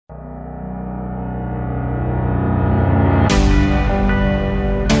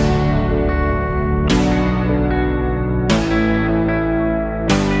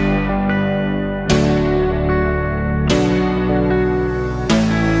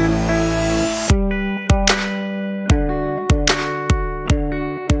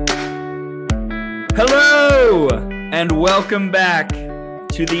And welcome back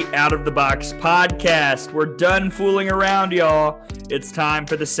to the Out of the Box podcast. We're done fooling around, y'all. It's time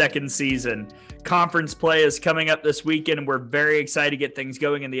for the second season. Conference play is coming up this weekend, and we're very excited to get things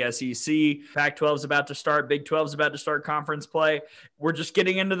going in the SEC. Pac-12 is about to start. Big 12 is about to start conference play. We're just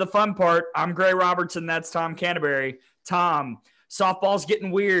getting into the fun part. I'm Gray Robertson. That's Tom Canterbury. Tom, softball's getting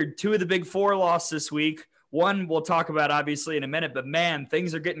weird. 2 of the Big 4 lost this week. One we'll talk about obviously in a minute, but man,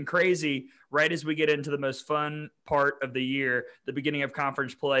 things are getting crazy right as we get into the most fun part of the year, the beginning of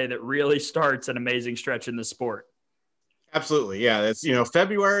conference play that really starts an amazing stretch in the sport. Absolutely. Yeah. That's,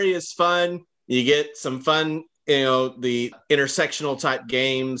 February is fun. You get some fun, the intersectional type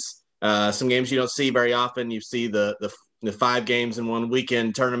games, some games you don't see very often. You see the 5 games in one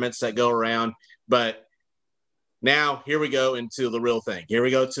weekend tournaments that go around, but now here we go into the real thing. Here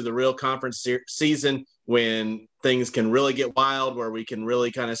we go to the real conference season when things can really get wild, where we can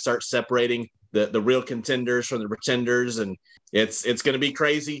really kind of start separating the real contenders from the pretenders. And it's going to be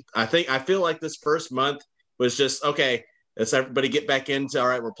crazy. I feel like this first month was just, okay, let's everybody get back into, all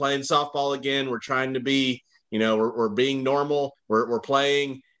right, we're playing softball again. We're trying to be, we're being normal. We're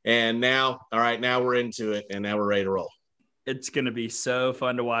playing. And now, all right, now we're into it, and now we're ready to roll. It's going to be so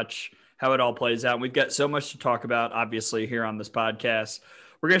fun to watch how it all plays out. We've got so much to talk about, obviously, here on this podcast.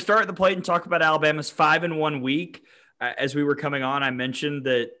 We're going to start at the plate and talk about Alabama's 5-1 week. As we were coming on, I mentioned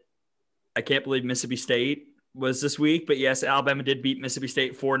that I can't believe Mississippi State was this week, but yes, Alabama did beat Mississippi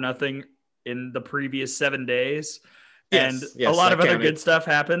State 4-0 in the previous 7 days. Yes, and a lot of other good stuff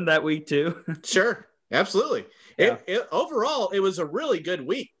happened that week too. Sure, absolutely. Yeah. Overall, it was a really good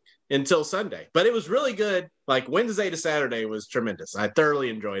week until Sunday, but it was really good. Like Wednesday to Saturday was tremendous. I thoroughly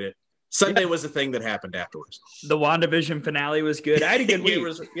enjoyed it. Sunday was the thing that happened afterwards. The WandaVision finale was good. I had a good week.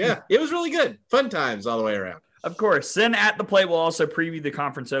 It was really good. Fun times all the way around. Of course. Then at the plate, we'll also preview the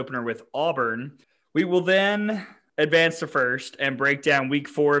conference opener with Auburn. We will then advance to first and break down week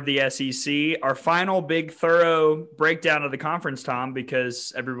 4 of the SEC. Our final big thorough breakdown of the conference, Tom,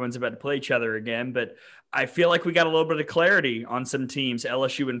 because everyone's about to play each other again. But I feel like we got a little bit of clarity on some teams.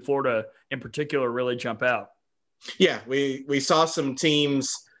 LSU and Florida in particular really jump out. Yeah, we saw some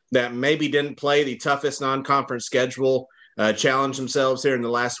teams that maybe didn't play the toughest non-conference schedule challenge themselves here in the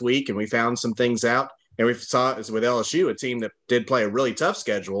last week, and we found some things out. And we saw it with LSU, a team that did play a really tough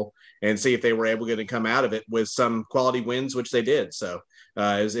schedule, and see if they were able to come out of it with some quality wins, which they did. So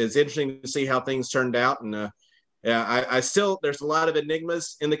it's interesting to see how things turned out. And I still, there's a lot of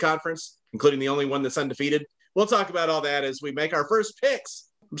enigmas in the conference, including the only one that's undefeated. We'll talk about all that as we make our first picks.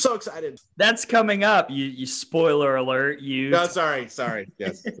 I'm so excited. That's coming up. You spoiler alert. No, sorry.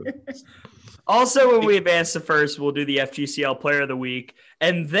 Yes. Also, when we advance to first, we'll do the FGCL Player of the Week.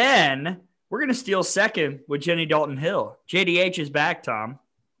 And then we're going to steal second with Jenny Dalton-Hill. JDH is back, Tom.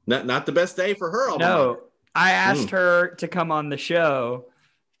 Not the best day for her. No, I asked her to come on the show,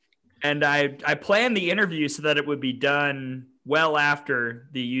 and I planned the interview so that it would be done well after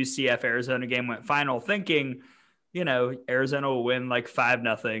the UCF-Arizona game went final, thinking – Arizona will win like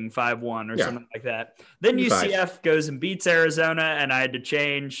 5-0, 5-1 or something like that. Then UCF goes and beats Arizona, and I had to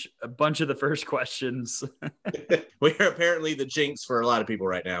change a bunch of the first questions. We're apparently the jinx for a lot of people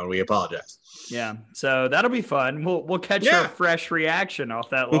right now, and we apologize. Yeah, so that'll be fun. We'll catch her fresh reaction off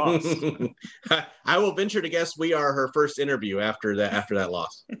that loss. I will venture to guess we are her first interview after that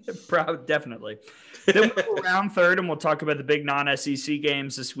loss. Definitely. Then we'll go round third, and we'll talk about the big non-SEC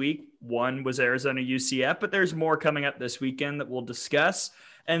games this week. One was Arizona UCF, but there's more coming up this weekend that we'll discuss.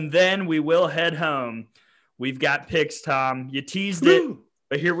 And then we will head home. We've got picks, Tom. You teased it,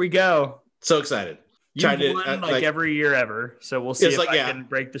 but here we go. So excited. You've won every year ever, so we'll see if I can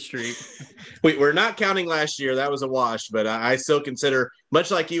break the streak. We're not counting last year. That was a wash, but I still consider,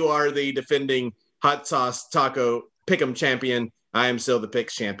 much like you are the defending hot sauce taco pick'em champion, I am still the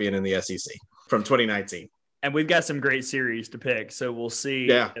picks champion in the SEC from 2019. And we've got some great series to pick, so we'll see.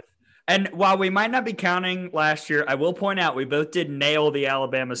 Yeah. And while we might not be counting last year, I will point out we both did nail the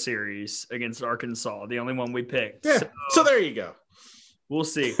Alabama series against Arkansas, the only one we picked. Yeah. So there you go. We'll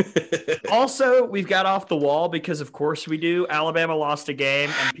see. Also, we've got off the wall because, of course, we do. Alabama lost a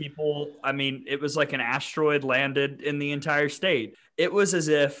game, and it was like an asteroid landed in the entire state. It was as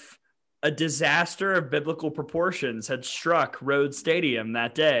if a disaster of biblical proportions had struck Rhodes Stadium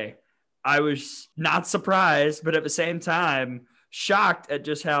that day. I was not surprised, but at the same time, shocked at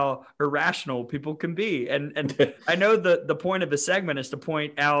just how irrational people can be. And I know the point of the segment is to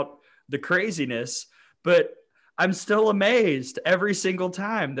point out the craziness, but I'm still amazed every single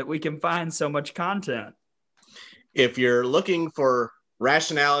time that we can find so much content. If you're looking for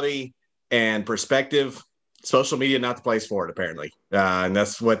rationality and perspective, social media, not the place for it, apparently. And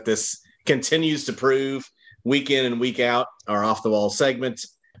that's what this continues to prove. week in and week out, our off the wall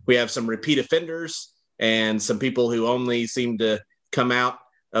segments. We have some repeat offenders and some people who only seem to come out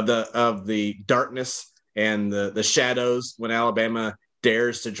of the darkness and the shadows when Alabama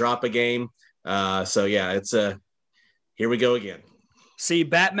dares to drop a game. So yeah, it's here we go again. See,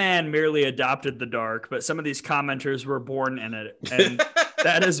 Batman merely adopted the dark, but some of these commenters were born in it. And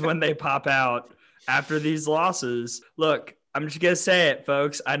that is when they pop out after these losses. Look, I'm just going to say it,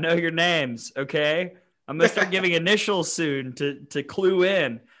 folks. I know your names, okay? I'm going to start giving initials soon to clue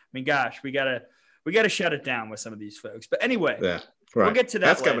in. I mean, gosh, we gotta shut it down with some of these folks. But anyway, yeah, right. We'll get to that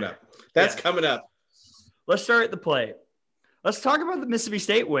That's later. coming up. That's coming up. Let's start at the plate. Let's talk about the Mississippi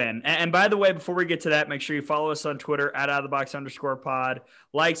State win. And by the way, before we get to that, make sure you follow us on Twitter at @OutOfTheBox_pod.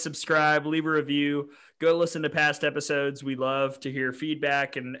 Like, subscribe, leave a review. Go listen to past episodes. We love to hear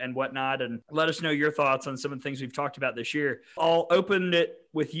feedback and whatnot. And let us know your thoughts on some of the things we've talked about this year. I'll open it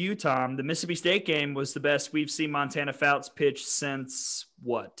with you, Tom. The Mississippi State game was the best we've seen Montana Fouts pitch since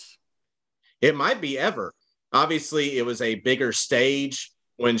what? It might be ever. Obviously, it was a bigger stage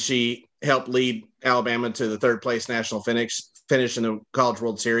when she helped lead Alabama to the third place national finish in the College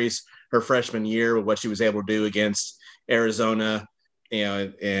World Series her freshman year with what she was able to do against Arizona,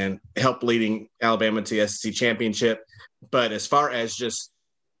 and help leading Alabama to the SEC championship. But as far as just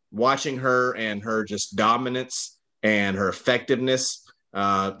watching her and her just dominance and her effectiveness,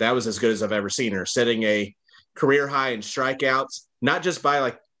 that was as good as I've ever seen her, setting a career high in strikeouts, not just by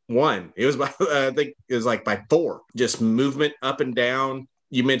like one. It was by, I think it was like by four, just movement up and down.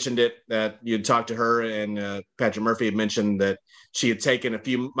 You mentioned it that you'd talked to her, and Patrick Murphy had mentioned that she had taken a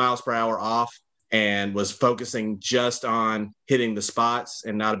few miles per hour off and was focusing just on hitting the spots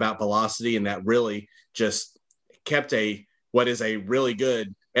and not about velocity. And that really just kept what is a really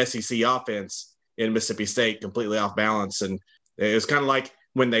good SEC offense in Mississippi State completely off balance. And it was kind of like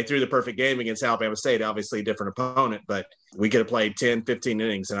when they threw the perfect game against Alabama State, obviously a different opponent, but we could have played 10, 15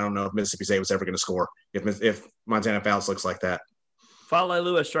 innings. And I don't know if Mississippi State was ever going to score if Montana Fouts looks like that. Fale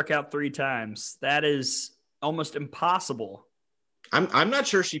Lewis struck out 3 times. That is almost impossible. I'm not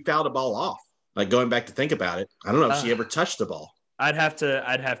sure she fouled a ball off. Like, going back to think about it, I don't know if she ever touched the ball. I'd have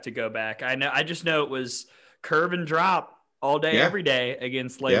to go back. I just know it was curve and drop all day, every day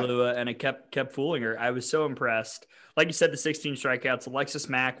against Leilua, and it kept fooling her. I was so impressed. Like you said, the 16 strikeouts. Alexis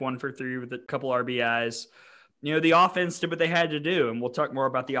Mack 1 for 3 with a couple RBIs. The offense did what they had to do, and we'll talk more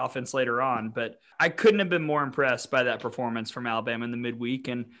about the offense later on. But I couldn't have been more impressed by that performance from Alabama in the midweek.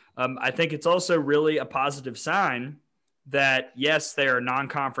 And I think it's also really a positive sign that, yes, they are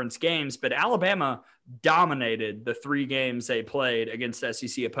non-conference games, but Alabama dominated the 3 games they played against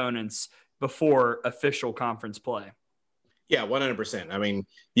SEC opponents before official conference play. Yeah, 100%. I mean,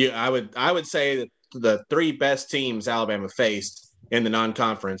 I would say that the 3 best teams Alabama faced in the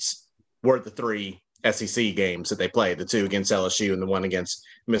non-conference were the 3 SEC games that they played, the 2 against LSU and the 1 against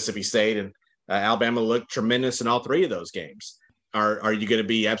Mississippi State. And Alabama looked tremendous in all 3 of those games. Are you going to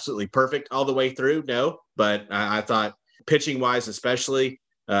be absolutely perfect all the way through? No, but I thought pitching wise, especially,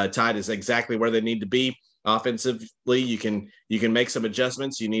 Tide is exactly where they need to be. Offensively, you can make some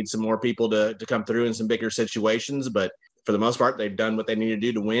adjustments. You need some more people to come through in some bigger situations, but for the most part, they've done what they need to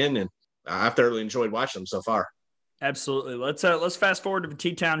do to win. And I've thoroughly enjoyed watching them so far. Absolutely. Let's fast forward to the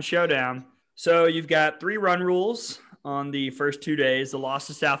T-Town Showdown. So you've got 3 run rules on the first 2 days, the loss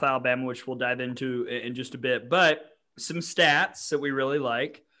to South Alabama, which we'll dive into in just a bit, but some stats that we really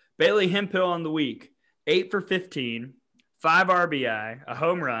like. Bailey Hemphill on the week, 8 for 15, 5 RBI, a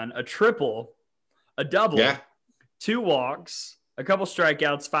home run, a triple, a double, 2 walks, a couple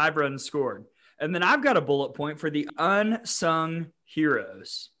strikeouts, 5 runs scored. And then I've got a bullet point for the unsung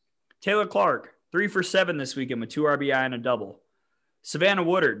heroes. Taylor Clark, 3 for 7 this weekend with 2 RBI and a double. Savannah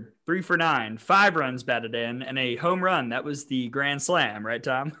Woodard, 3 for 9, 5 runs batted in, and a home run. That was the grand slam, right,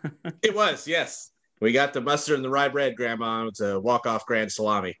 Tom? It was, yes. We got the mustard and the rye bread, Grandma. It's a walk-off grand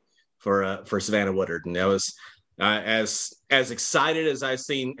salami for Savannah Woodard, and that was as excited as I've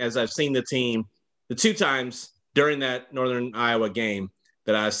seen the team the 2 times during that Northern Iowa game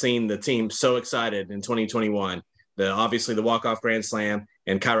that I've seen the team so excited in 2021. Obviously the walk-off grand slam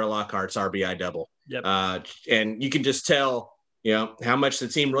and Kyra Lockhart's RBI double. Yep. And you can just tell, how much the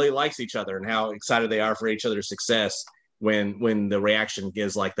team really likes each other and how excited they are for each other's success when the reaction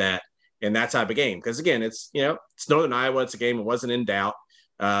is like that in that type of game. Because again, it's Northern Iowa. It's a game that wasn't in doubt,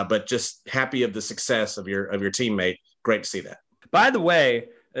 but just happy of the success of your teammate. Great to see that. By the way,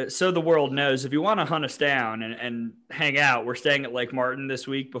 so the world knows, if you want to hunt us down and hang out, we're staying at Lake Martin this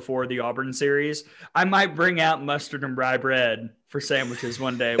week before the Auburn series. I might bring out mustard and rye bread for sandwiches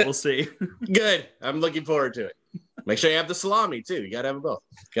one day. We'll see. Good. I'm looking forward to it. Make sure you have the salami too. You got to have them both.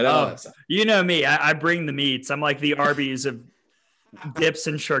 Got to have all that stuff. You know me. I bring the meats. I'm like the Arby's of dips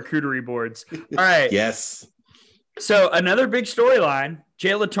and charcuterie boards. All right. Yes. So another big storyline,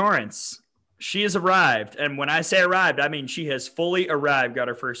 Jayla Torrence. She has arrived. And when I say arrived, I mean she has fully arrived. Got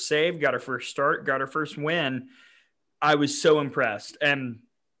her first save, got her first start, got her first win. I was so impressed. And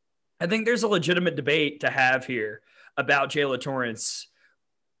I think there's a legitimate debate to have here about Jayla Torrence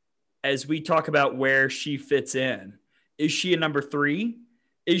as we talk about where she fits in. Is she a number 3?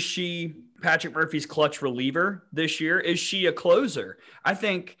 Is she Patrick Murphy's clutch reliever this year? Is she a closer? I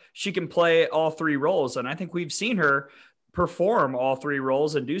think she can play all 3 roles, and I think we've seen her perform all 3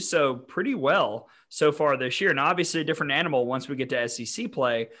 roles and do so pretty well so far this year. And obviously a different animal once we get to SEC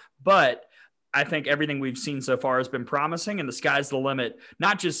play, but I think everything we've seen so far has been promising, and the sky's the limit,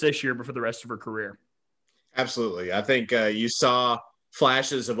 not just this year, but for the rest of her career. Absolutely. I think you saw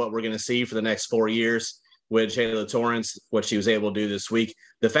flashes of what we're going to see for the next 4 years with Jayla Torrence, what she was able to do this week.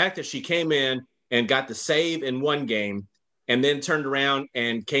 The fact that she came in and got the save in one game and then turned around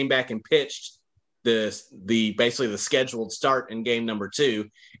and came back and pitched basically the scheduled start in game number 2,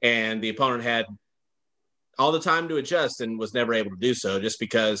 and the opponent had all the time to adjust and was never able to do so, just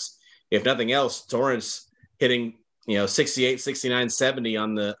because, if nothing else, Torrence hitting 68, 69, 70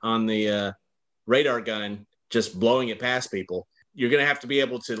 on the radar gun, just blowing it past people. You're going to have to be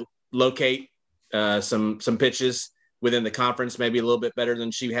able to locate some pitches within the conference, maybe a little bit better than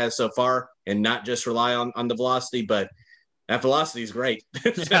she has so far, and not just rely on the velocity. But that velocity is great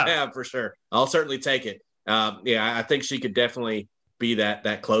to have, for sure. I'll certainly take it. I think she could definitely be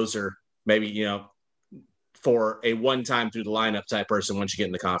that closer, maybe, for a one-time through the lineup type person once you get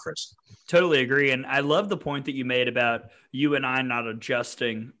in the conference. Totally agree. And I love the point that you made about you and I not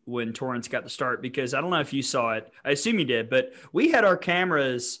adjusting when Torrence got the start, because I don't know if you saw it. I assume you did, but we had our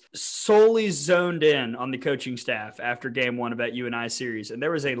cameras solely zoned in on the coaching staff after game 1 of that UNI series. And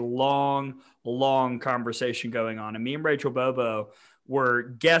there was a long conversation going on. And me and Rachel Bobo were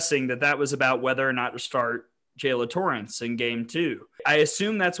guessing that was about whether or not to start Jayla Torrence in game 2. I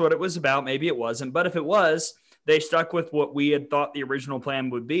assume that's what it was about. Maybe it wasn't, but if it was, they stuck with what we had thought the original plan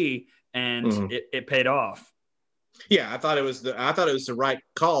would be, and it paid off. Yeah, I thought it was the right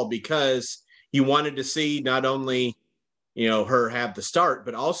call, because you wanted to see not only her have the start,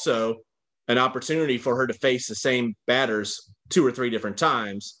 but also an opportunity for her to face the same batters 2 or 3 different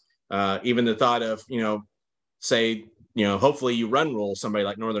times. Even the thought of hopefully you run rule somebody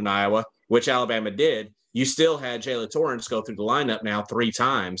like Northern Iowa, which Alabama did. You still had Jayla Torrence go through the lineup now 3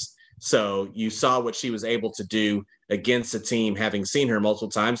 times. So you saw what she was able to do against a team, having seen her multiple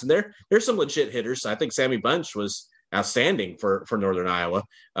times. And there's some legit hitters. I think Sammy Bunch was outstanding for Northern Iowa.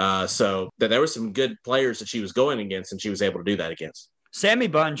 So there were some good players that she was going against, and she was able to do that against. Sammy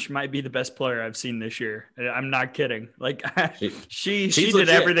Bunch might be the best player I've seen this year. I'm not kidding. Like she did legit.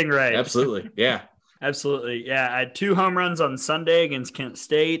 Everything right. Absolutely. Yeah. Absolutely. Yeah. I had 2 home runs on Sunday against Kent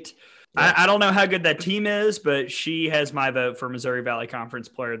State. Yeah. I don't know how good that team is, but she has my vote for Missouri Valley Conference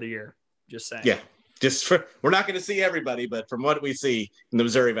Player of the Year. Just saying. Yeah. We're not going to see everybody, but from what we see in the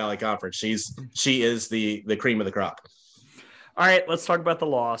Missouri Valley Conference, she is the cream of the crop. All right, let's talk about the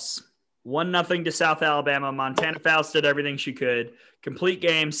loss. 1-0 to South Alabama. Montana Faust did everything she could. Complete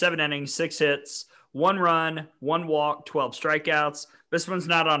game, 7 innings, 6 hits, 1 run, 1 walk, 12 strikeouts. This one's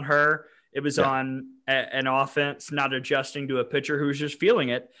not on her. It was on an offense not adjusting to a pitcher who was just feeling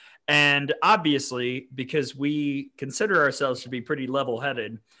it. And obviously, because we consider ourselves to be pretty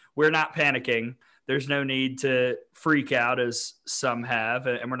level-headed, we're not panicking. There's no need to freak out as some have,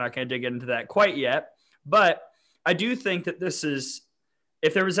 and we're not going to dig into that quite yet. But I do think that this is,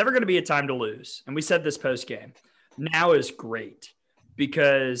 if there was ever going to be a time to lose, and we said this post-game, now is great,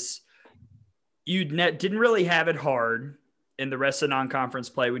 because you didn't really have it hard in the rest of non-conference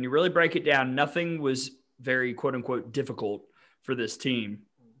play. When you really break it down, nothing was very quote-unquote difficult for this team.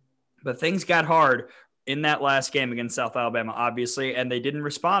 But things got hard in that last game against South Alabama, obviously, and they didn't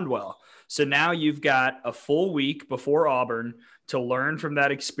respond well. So now you've got a full week before Auburn to learn from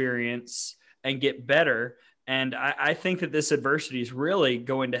that experience and get better. And I think that this adversity is really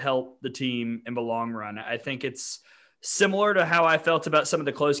going to help the team in the long run. I think it's similar to how I felt about some of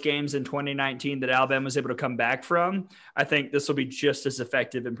the close games in 2019 that Alabama was able to come back from. I think this will be just as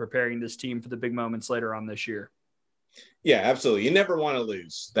effective in preparing this team for the big moments later on this year. Yeah, absolutely. You never want to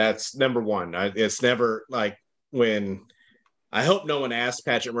lose. That's number one. It's never like when – I hope no one asks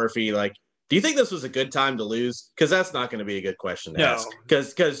Patrick Murphy, like, do you think this was a good time to lose? Because that's not going to be a good question to ask.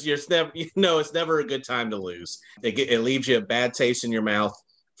 Because it's never a good time to lose. It leaves you a bad taste in your mouth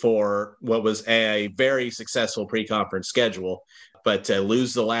for what was a very successful pre-conference schedule. But to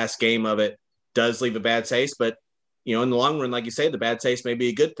lose the last game of it does leave a bad taste. But in the long run, like you say, the bad taste may be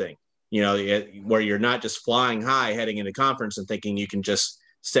a good thing, where you're not just flying high heading into conference and thinking you can just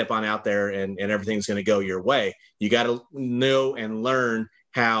step on out there and everything's going to go your way. You got to know and learn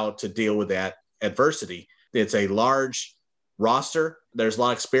how to deal with that adversity. It's a large roster. There's a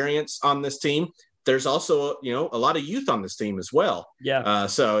lot of experience on this team. There's also, a lot of youth on this team as well. Yeah.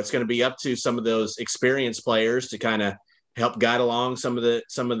 So it's going to be up to some of those experienced players to kind of help guide along some of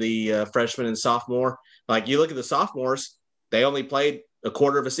the freshmen and sophomore. Like you look at the sophomores, they only played a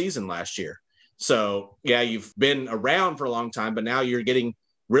quarter of a season last year. So yeah, you've been around for a long time, but now you're getting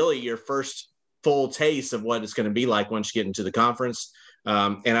really your first full taste of what it's going to be like once you get into the conference.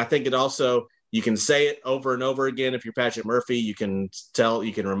 And I think it also, you can say it over and over again. If you're Patrick Murphy, you can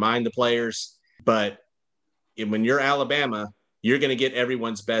remind the players, but when you're Alabama, you're going to get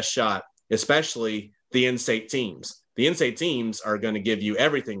everyone's best shot, especially the in-state teams. The in-state teams are going to give you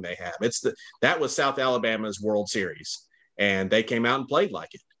everything they have. That was South Alabama's World Series, and they came out and played like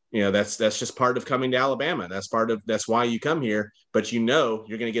it. That's just part of coming to Alabama. That's why you come here, but you're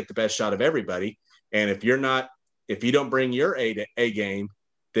going to get the best shot of everybody. And if you don't bring your A game,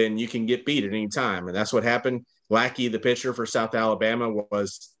 then you can get beat at any time. And that's what happened. Lackey, the pitcher for South Alabama,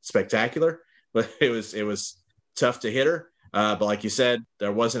 was spectacular, but it was tough to hit her. But like you said,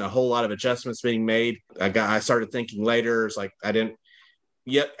 there wasn't a whole lot of adjustments being made. I started thinking later, it's like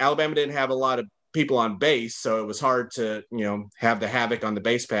Alabama didn't have a lot of people on base, so it was hard to have the havoc on the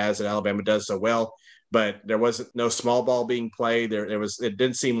base paths that Alabama does so well. But there wasn't no small ball being played. It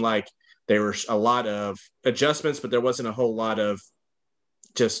did seem like there were a lot of adjustments, but there wasn't a whole lot of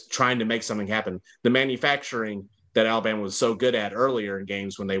just trying to make something happen. The manufacturing that Alabama was so good at earlier in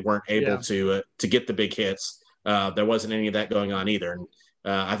games when they weren't able to get the big hits, there wasn't any of that going on either. And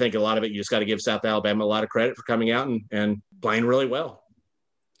I think a lot of it, you just got to give South Alabama a lot of credit for coming out and playing really well.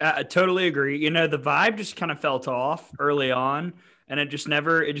 I totally agree. The vibe just kind of felt off early on, and it just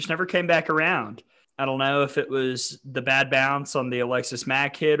never came back around. I don't know if it was the bad bounce on the Alexis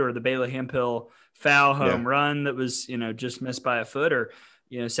Mack hit or the Bailey Hemphill foul home run that was, just missed by a foot, or,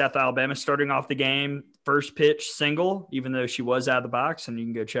 South Alabama starting off the game, first pitch single, even though she was out of the box, and you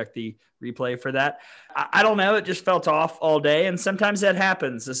can go check the replay for that. I don't know. It just felt off all day. And sometimes that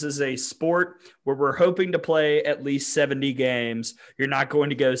happens. This is a sport where we're hoping to play at least 70 games. You're not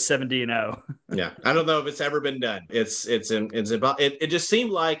going to go 70-0. Yeah. I don't know if it's ever been done. It just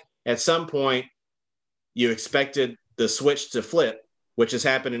seemed like at some point you expected the switch to flip, which has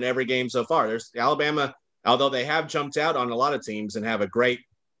happened in every game so far. There's Alabama, although they have jumped out on a lot of teams and have a great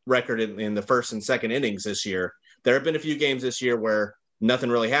record in the first and second innings this year. There have been a few games this year where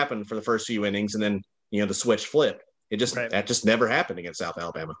nothing really happened for the first few innings, and then the switch flipped. That just never happened against South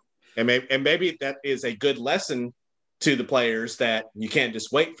Alabama, and maybe that is a good lesson to the players that you can't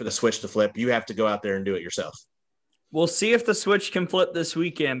just wait for the switch to flip. You have to go out there and do it yourself. We'll see if the switch can flip this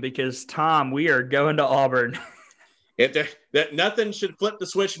weekend, because Tom, we are going to Auburn. That nothing should flip the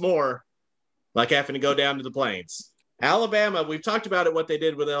switch more like having to go down to the Plains. Alabama, we've talked about it, what they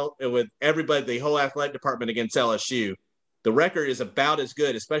did with everybody, the whole athletic department against LSU. The record is about as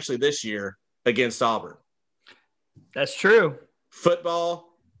good, especially this year, against Auburn. That's true.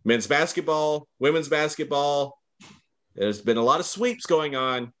 Football, men's basketball, women's basketball. There's been a lot of sweeps going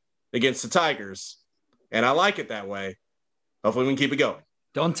on against the Tigers, and I like it that way. Hopefully we can keep it going.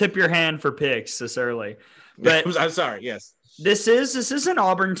 Don't tip your hand for picks this early. But I'm sorry, yes. This is an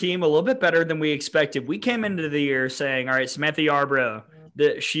Auburn team a little bit better than we expected. We came into the year saying, all right, Samantha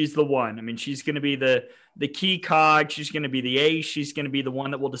Yarbrough, she's the one. I mean, she's going to be the key cog. She's going to be the ace. She's going to be the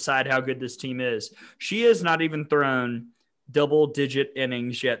one that will decide how good this team is. She has not even thrown double-digit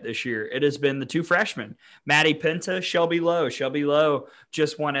innings yet this year. It has been the two freshmen, Maddie Penta, Shelby Lowe. Shelby Lowe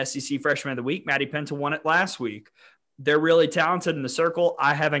just won SEC Freshman of the Week. Maddie Penta won it last week. They're really talented in the circle.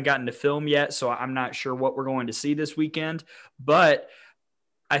 I haven't gotten to film yet, so I'm not sure what we're going to see this weekend. But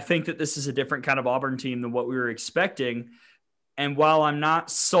I think that this is a different kind of Auburn team than what we were expecting. And while I'm not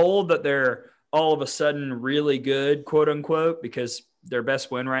sold that they're all of a sudden really good, quote unquote, because their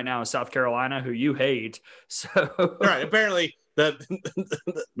best win right now is South Carolina, who you hate. So right, apparently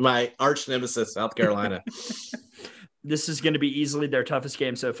my arch nemesis, South Carolina. This is going to be easily their toughest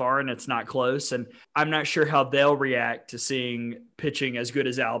game so far, and it's not close. And I'm not sure how they'll react to seeing pitching as good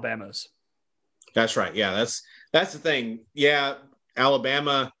as Alabama's. That's right. Yeah, that's the thing. Yeah,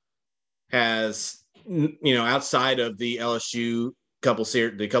 Alabama has, outside of the LSU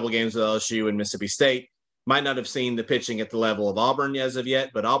the couple games with LSU and Mississippi State, might not have seen the pitching at the level of Auburn as of yet,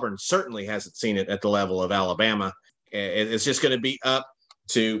 but Auburn certainly hasn't seen it at the level of Alabama. It's just going to be up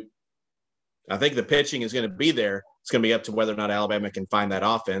to, I think the pitching is going to be there. It's going to be up to whether or not Alabama can find that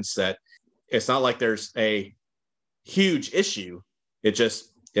offense. That it's not like there's a huge issue. It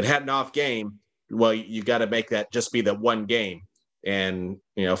had an off game. Well, you got to make that just be the one game and,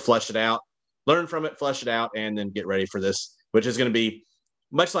 flush it out, learn from it, flush it out, and then get ready for this, which is going to be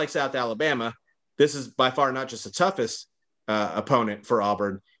much like South Alabama. This is by far not just the toughest opponent for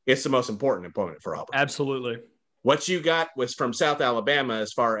Auburn. It's the most important opponent for Auburn. Absolutely. What you got was from South Alabama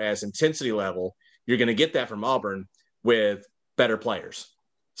as far as intensity level. You're going to get that from Auburn with better players.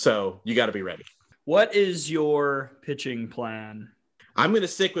 So you got to be ready. What is your pitching plan? I'm going to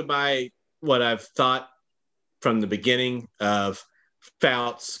stick with what I've thought from the beginning of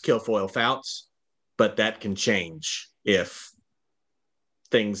Fouts, Kilfoyle Fouts, but that can change if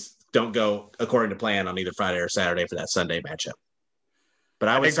things don't go according to plan on either Friday or Saturday for that Sunday matchup. But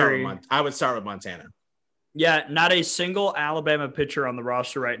I would start with Montana. Yeah, not a single Alabama pitcher on the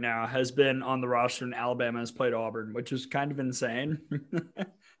roster right now has been on the roster and Alabama has played Auburn, which is kind of insane.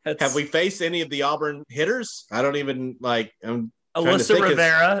 Have we faced any of the Auburn hitters? I don't even Alyssa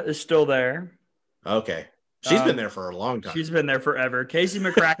Rivera is still there. Okay. She's been there for a long time. She's been there forever. Casey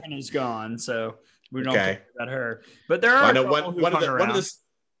McCracken is gone, so we don't talk about her. But there are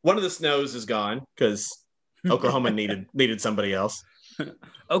one of the Snows is gone because Oklahoma needed somebody else.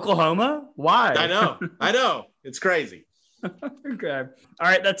 Oklahoma? Why? I know. It's crazy. Okay. All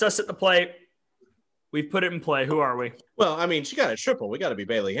right, that's us at the plate. We've put it in play. Who are we? Well, she got a triple. We got to be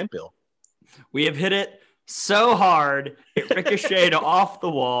Bailey Hempill. We have hit it so hard, it ricocheted off the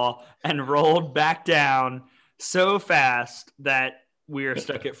wall and rolled back down so fast that we are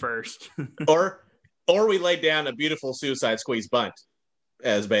stuck at first. or we laid down a beautiful suicide squeeze bunt,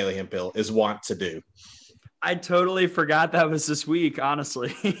 as Bailey Hempill is wont to do. I totally forgot that was this week,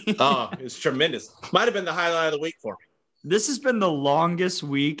 honestly. Oh, it's tremendous. Might have been the highlight of the week for me. This has been the longest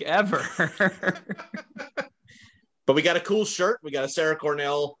week ever. But we got a cool shirt. We got a Sarah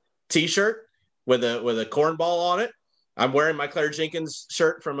Cornell t-shirt with a cornball on it. I'm wearing my Claire Jenkins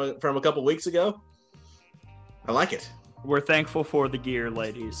shirt from a couple weeks ago. I like it. We're thankful for the gear,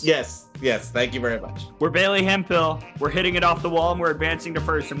 ladies. Yes. Thank you very much. We're Bailey Hempill. We're hitting it off the wall, and we're advancing to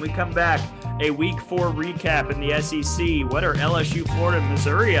first. And we come back, a Week 4 recap in the SEC. What are LSU, Florida, and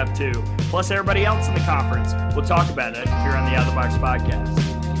Missouri up to? Plus everybody else in the conference. We'll talk about it here on the Out of the Box podcast.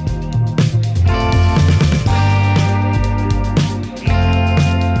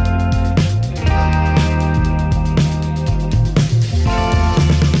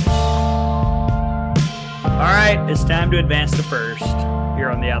 All right, it's time to advance to first here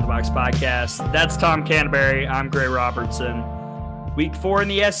on the Out of the Box podcast. That's Tom Canterbury. I'm Gray Robertson. Week 4 in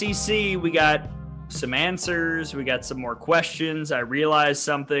the SEC, we got some answers. We got some more questions. I realized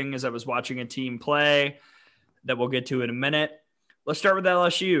something as I was watching a team play that we'll get to in a minute. Let's start with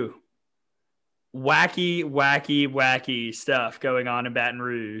LSU. Wacky stuff going on in Baton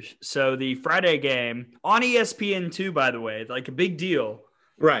Rouge. So the Friday game on ESPN2, by the way, like a big deal.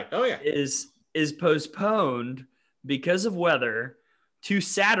 Right. Oh, yeah. Is postponed because of weather to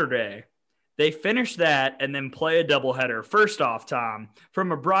Saturday. They finish that and then play a doubleheader. First off, Tom,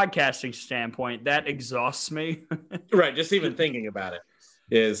 from a broadcasting standpoint, that exhausts me. Right. Just even thinking about it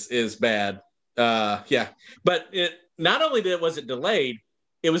is bad. Yeah. But not only was it delayed,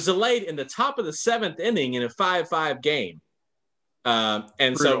 it was delayed in the top of the 7th inning in a 5-5 game. And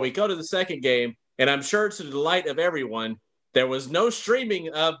brutal. So we go to the second game, and I'm sure to the delight of everyone, there was no streaming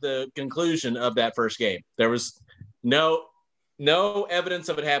of the conclusion of that first game. There was no evidence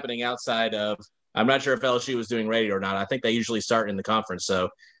of it happening outside of, I'm not sure if LSU was doing radio or not. I think they usually start in the conference. So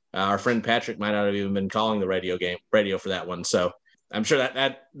our friend Patrick might not have even been calling the radio for that one. So I'm sure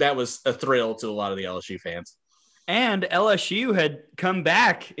that was a thrill to a lot of the LSU fans. And LSU had come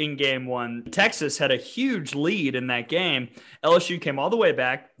back in game 1. Texas had a huge lead in that game. LSU came all the way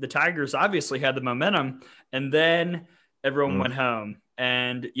back. The Tigers obviously had the momentum. And then everyone went home.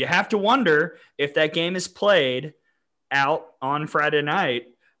 And you have to wonder if that game is played out on Friday night,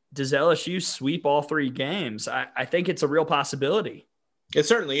 does LSU sweep all 3 games? I think it's a real possibility. It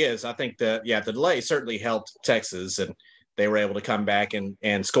certainly is. I think the delay certainly helped Texas, and they were able to come back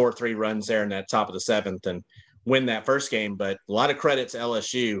and score 3 runs there in that top of the 7th and win that first game. But a lot of credit to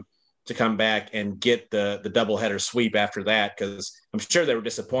LSU to come back and get the doubleheader sweep after that, because I'm sure they were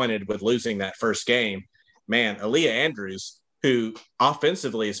disappointed with losing that first game. Man, Aaliyah Andrews, who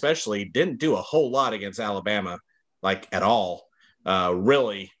offensively especially didn't do a whole lot against Alabama, like at all,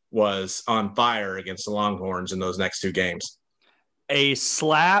 really was on fire against the Longhorns in those next 2 games. A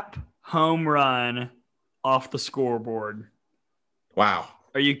slap home run off the scoreboard. Wow.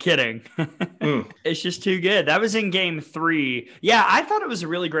 Are you kidding? It's just too good. That was in game 3. Yeah, I thought it was a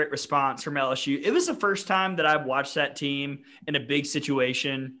really great response from LSU. It was the first time that I've watched that team in a big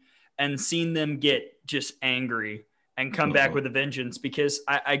situation and seen them get just angry and come back with a vengeance, because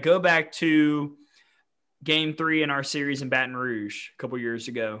I go back to game 3 in our series in Baton Rouge a couple years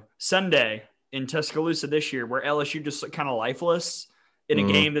ago, Sunday in Tuscaloosa this year, where LSU just looked kind of lifeless in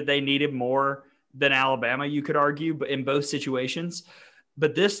a game that they needed more than Alabama, you could argue, but in both situations.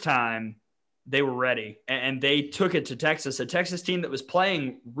 But this time they were ready and they took it to Texas, a Texas team that was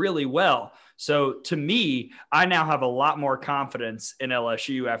playing really well. So to me, I now have a lot more confidence in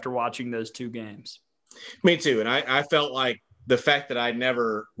LSU after watching those 2 games. Me too. And I felt like the fact that I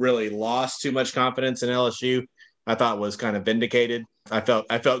never really lost too much confidence in LSU, I thought was kind of vindicated. I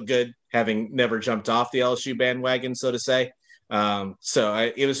felt good having never jumped off the LSU bandwagon, so to say.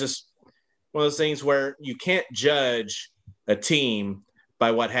 It was just one of those things where you can't judge a team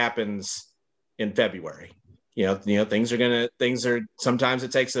by what happens in February. Things are sometimes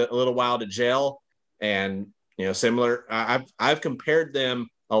it takes a little while to gel, and similar. I've compared them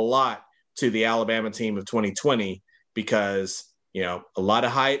a lot to the Alabama team of 2020 because a lot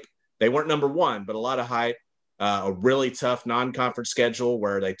of hype. They weren't number one, but a lot of hype. A really tough non-conference schedule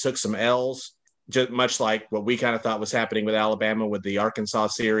where they took some L's, just much like what we kind of thought was happening with Alabama with the Arkansas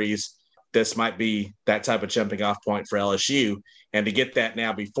series. This might be that type of jumping off point for LSU. And to get that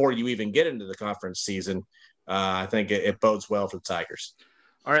now before you even get into the conference season, I think it bodes well for the Tigers.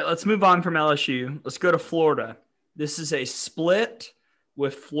 All right, let's move on from LSU. Let's go to Florida. This is a split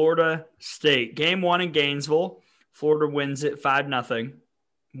with Florida State. Game 1 in Gainesville. Florida wins it 5-0.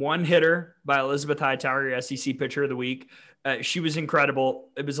 One hitter by Elizabeth Hightower, your SEC pitcher of the week. She was incredible.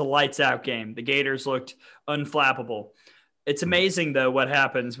 It was a lights-out game. The Gators looked unflappable. It's amazing, though, what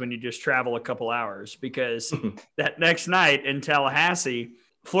happens when you just travel a couple hours, because that next night in Tallahassee,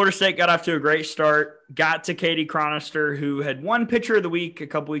 Florida State got off to a great start, got to Katie Chronister, who had won pitcher of the week a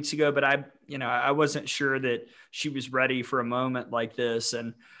couple weeks ago, but I wasn't sure that she was ready for a moment like this.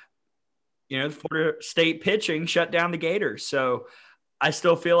 And, Florida State pitching shut down the Gators. So I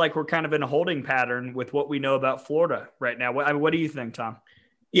still feel like we're kind of in a holding pattern with what we know about Florida right now. What do you think, Tom?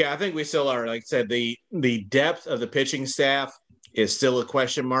 Yeah, I think we still are. Like I said, the depth of the pitching staff is still a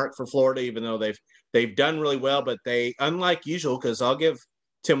question mark for Florida, even though they've done really well. But they, unlike usual, because I'll give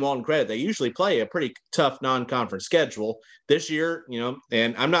Tim Walton credit, they usually play a pretty tough non-conference schedule. This year,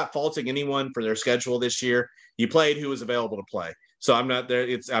 and I'm not faulting anyone for their schedule this year. You played who was available to play, so I'm not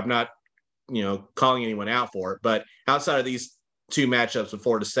there. I'm not calling anyone out for it. But outside of these 2 matchups with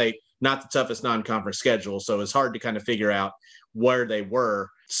Florida State, not the toughest non-conference schedule, so it's hard to kind of figure out where they were.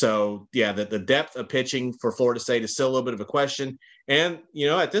 So yeah, the depth of pitching for Florida State is still a little bit of a question. And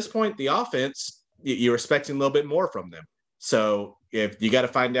at this point, the offense, you're expecting a little bit more from them. So if you got to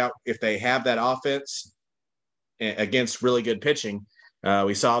find out if they have that offense against really good pitching.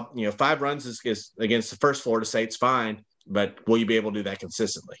 We saw 5 runs is against the first Florida State's fine, but will you be able to do that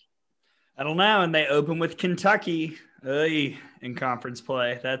consistently? I don't know. And they open with Kentucky in conference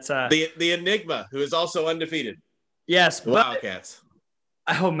play. That's the enigma, who is also undefeated. Yes, the Wildcats.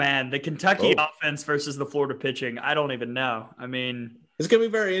 Oh man, the Kentucky offense versus the Florida pitching. I don't even know. I mean, it's going to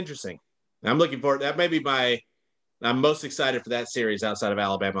be very interesting. I'm looking forward. That may be I'm most excited for that series outside of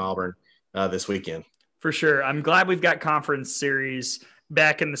Alabama Auburn this weekend. For sure. I'm glad we've got conference series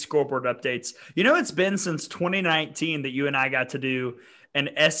back in the scoreboard updates. It's been since 2019 that you and I got to do an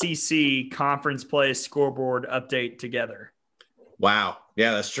SEC conference play scoreboard update together. Wow.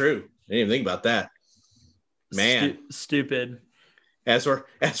 Yeah, that's true. I didn't even think about that. Man. Stupid. As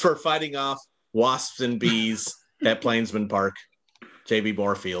we're fighting off wasps and bees at Plainsman Park, J.B.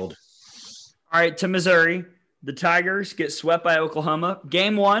 Barfield. All right, to Missouri. The Tigers get swept by Oklahoma.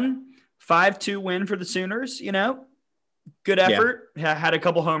 Game 1, 5-2 win for the Sooners. Good effort. Yeah. Had a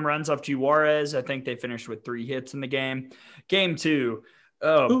couple home runs off G. Juarez. I think they finished with 3 hits in the game. Game 2,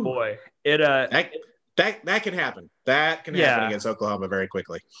 boy. That can happen. That can happen against Oklahoma very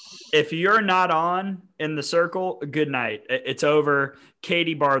quickly. If you're not on in the circle, good night. It's over.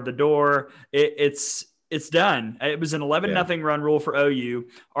 Katie barred the door. It's done. It was an 11-0 run rule for OU.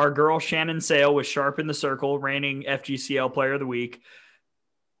 Our girl Shannon Sale was sharp in the circle, reigning FGCL Player of the Week.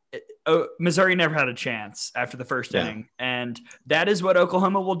 Missouri never had a chance after the first inning, and that is what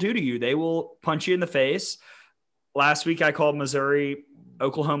Oklahoma will do to you. They will punch you in the face. Last week I called Missouri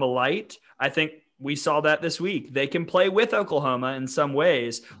Oklahoma light. I think we saw that this week. They can play with Oklahoma in some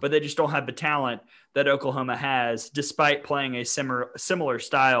ways, but they just don't have the talent that Oklahoma has, despite playing a similar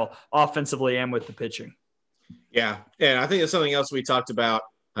style offensively and with the pitching. Yeah, and I think it's something else we talked about.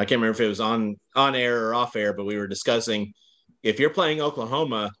 I can't remember if it was on air or off air, but we were discussing if you're playing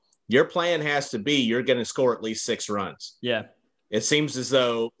Oklahoma, your plan has to be you're going to score at least 6 runs. Yeah. It seems as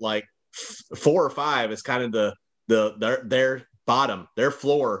though like 4 or 5 is kind of their bottom, their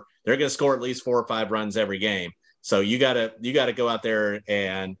floor. They're going to score at least 4 or 5 runs every game. So you gotta go out there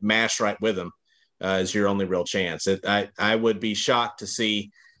and mash right with them is your only real chance. I would be shocked to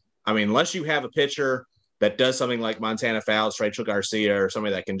see. I mean, unless you have a pitcher that does something like Montana Fouts, Rachel Garcia, or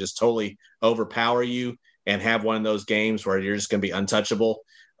somebody that can just totally overpower you and have one of those games where you're just going to be untouchable.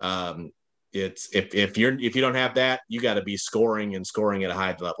 It's if you don't have that, you got to be scoring at a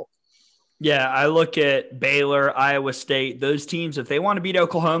high level. Yeah, I look at Baylor, Iowa State, those teams. If they want to beat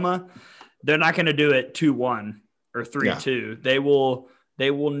Oklahoma, they're not going to do it 2-1 or 3-2. Yeah. They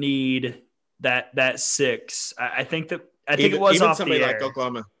will need that 6. I think it was even off somebody the like air.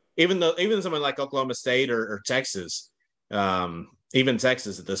 Oklahoma. Even someone like Oklahoma State or Texas, even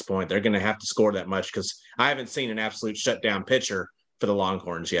Texas at this point, they're going to have to score that much because I haven't seen an absolute shutdown pitcher for the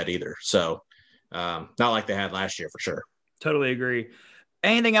Longhorns yet either. So not like they had last year for sure. Totally agree.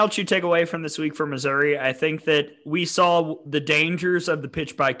 Anything else you take away from this week for Missouri? I think that we saw the dangers of the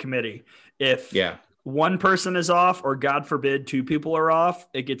pitch by committee. If one person is off or God forbid 2 people are off,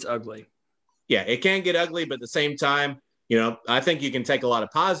 it gets ugly. Yeah, it can get ugly, but at the same time, I think you can take a lot of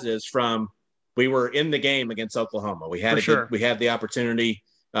positives from we were in the game against Oklahoma. We had we had the opportunity.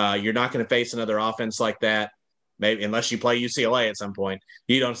 You're not going to face another offense like that, maybe unless you play UCLA at some point.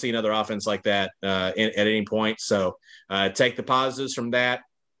 You don't see another offense like that at any point. So take the positives from that,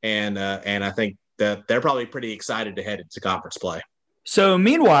 and I think that they're probably pretty excited to head into conference play. So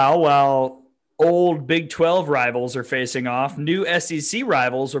meanwhile, while old Big 12 rivals are facing off, new SEC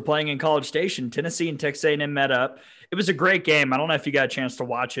rivals are playing in College Station. Tennessee and Texas A&M met up. It was a great game. I don't know if you got a chance to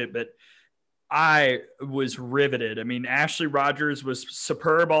watch it, but I was riveted. I mean, Ashley Rogers was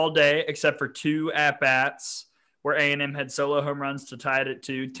superb all day, except for 2 at-bats where A&M had solo home runs to tie it at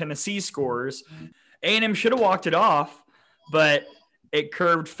 2. Tennessee scores. A&M should have walked it off, but it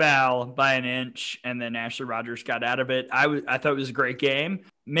curved foul by an inch, and then Ashley Rogers got out of it. I thought it was a great game.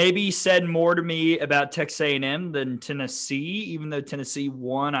 Maybe said more to me about Texas A&M than Tennessee. Even though Tennessee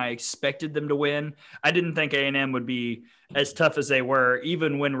won, I expected them to win. I didn't think A&M would be as tough as they were,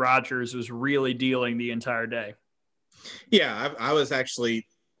 even when Rogers was really dealing the entire day. Yeah, I was actually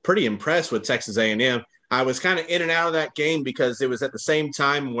pretty impressed with Texas A&M. I was kind of in and out of that game because it was at the same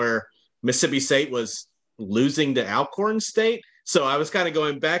time where Mississippi State was losing to Alcorn State. So I was kind of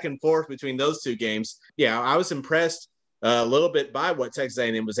going back and forth between those 2 games. Yeah, I was impressed a little bit by what Texas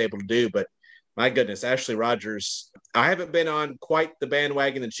A&M was able to do, but my goodness, Ashley Rogers, I haven't been on quite the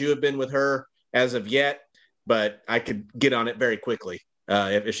bandwagon that you have been with her as of yet, but I could get on it very quickly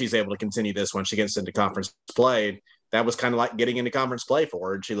if she's able to continue this when she gets into conference play. That was kind of like getting into conference play for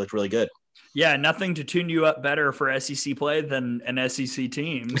her, and she looked really good. Yeah, nothing to tune you up better for SEC play than an SEC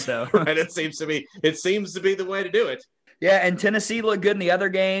team. So right, it seems to be the way to do it. Yeah, and Tennessee looked good in the other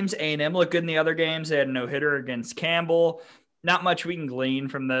games. A&M looked good in the other games. They had a no-hitter against Campbell. Not much we can glean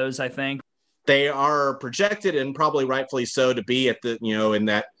from those, I think. They are projected, and probably rightfully so, to be at the in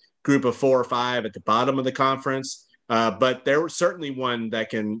that group of 4 or 5 at the bottom of the conference. But they're certainly one that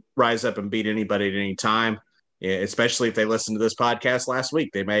can rise up and beat anybody at any time. Especially if they listened to this podcast last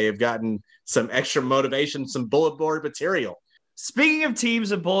week, they may have gotten some extra motivation, some bulletin board material. Speaking of teams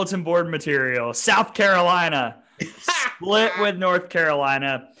of bulletin board material, South Carolina split with North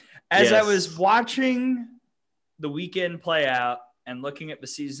Carolina. As I was watching the weekend play out and looking at the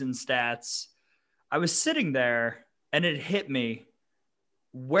season stats, I was sitting there and it hit me.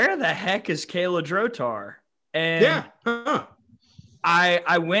 Where the heck is Kayla Drotar? And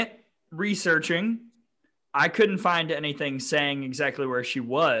I went researching. I couldn't find anything saying exactly where she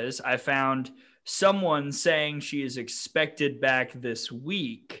was. I found someone saying she is expected back this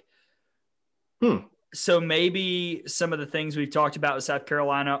week. So maybe some of the things we've talked about with South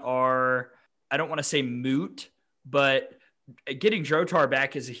Carolina are, I don't want to say moot, but getting Drotar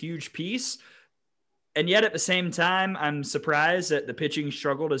back is a huge piece. And yet at the same time, I'm surprised that the pitching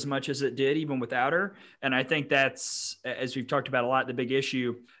struggled as much as it did, even without her. And I think that's, as we've talked about a lot, the big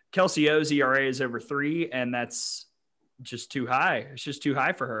issue. Kelsey O's ERA is over 3, and that's just too high. It's just too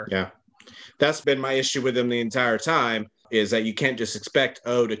high for her. Yeah. That's been my issue with him the entire time, is that you can't just expect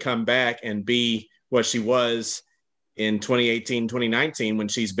O to come back and be what she was in 2018, 2019 when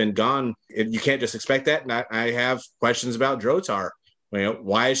she's been gone. You can't just expect that. And I have questions about Drotar.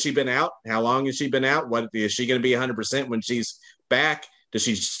 Why has she been out? How long has she been out? What is she going to be 100% when she's back? Does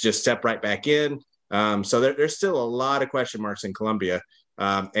she just step right back in? So there's still a lot of question marks in Columbia.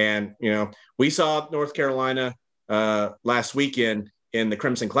 And we saw North Carolina last weekend in the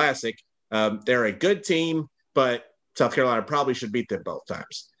Crimson Classic. They're a good team, but South Carolina probably should beat them both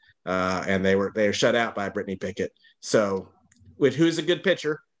times. And they were shut out by Brittany Pickett. So who's a good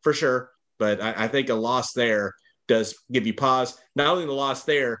pitcher for sure, but I think a loss there does give you pause. Not only the loss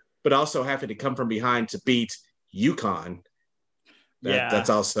there, but also having to come from behind to beat UConn. Yeah. That's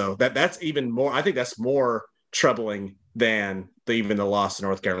also that's even more. I think that's more troubling than even the loss to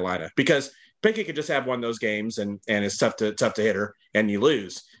North Carolina, because Pinkett could just have one of those games and it's tough to hit her and you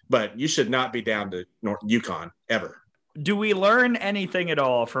lose. But you should not be down to UConn ever. Do we learn anything at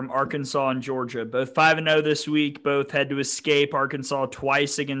all from Arkansas and Georgia? Both 5-0 this week, both had to escape Arkansas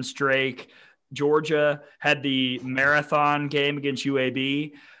twice against Drake. Georgia had the marathon game against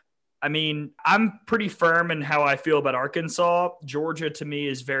UAB. I mean, I'm pretty firm in how I feel about Arkansas. Georgia, to me,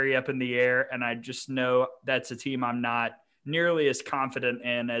 is very up in the air, and I just know that's a team I'm not nearly as confident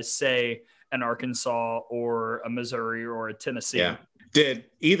in as, say, an Arkansas or a Missouri or a Tennessee. Yeah. Did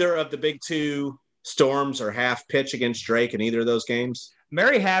either of the big two Storms or Half pitch against Drake in either of those games?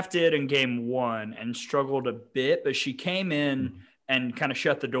 Mary Half did in game one and struggled a bit, but she came in and kind of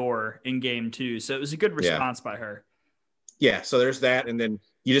shut the door in game two. So it was a good response by her. Yeah, so there's that. And then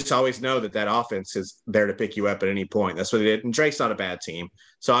you just always know that offense is there to pick you up at any point. That's what they did. And Drake's not a bad team.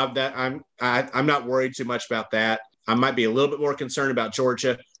 So I'm not worried too much about that. I might be a little bit more concerned about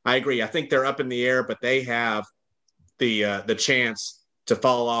Georgia. I agree. I think they're up in the air, but they have the chance to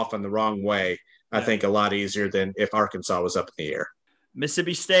fall off in the wrong way. I think a lot easier than if Arkansas was up in the air.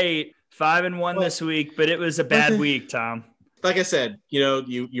 Mississippi State 5-1 this week, but it was a bad week, Tom. Like I said,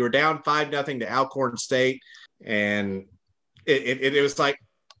 you were down 5-0 to Alcorn State, and it was like,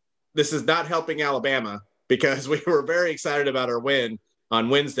 this is not helping Alabama, because we were very excited about our win on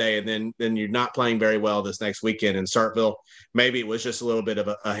Wednesday, and then you're not playing very well this next weekend in Starkville. Maybe it was just a little bit of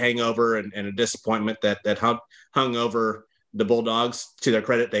a hangover and a disappointment that hung over the Bulldogs. To their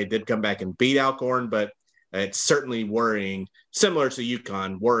credit, they did come back and beat Alcorn, but it's certainly worrying, similar to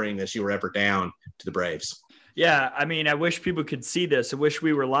UConn, worrying that you were ever down to the Braves. Yeah, I mean, I wish people could see this. I wish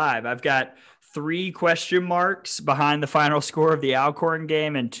we were live. I've got 3 question marks behind the final score of the Alcorn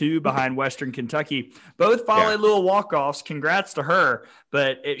game and 2 behind Western Kentucky. Both Folly Little walk-offs. Congrats to her,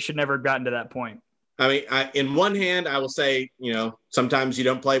 but it should never have gotten to that point. I mean, in one hand, I will say, sometimes you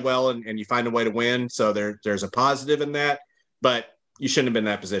don't play well and you find a way to win. So there's a positive in that, but you shouldn't have been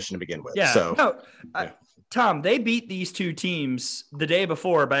in that position to begin with. Yeah. So, Tom, they beat these 2 teams the day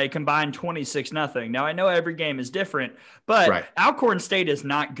before by a combined 26-0. Now, I know every game is different, but Alcorn State is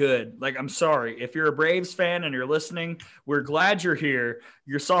not good. Like, I'm sorry. If you're a Braves fan and you're listening, we're glad you're here.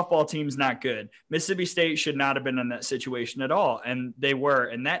 Your softball team's not good. Mississippi State should not have been in that situation at all, and they were.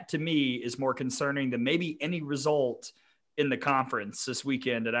 And that, to me, is more concerning than maybe any result in the conference this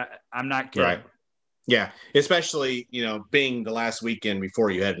weekend. And I'm not kidding. Right. Yeah, especially, being the last weekend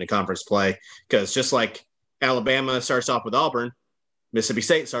before you head into conference play, because just like Alabama starts off with Auburn, Mississippi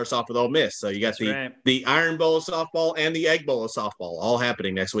State starts off with Ole Miss. So you got the Iron Bowl of softball and the Egg Bowl of softball all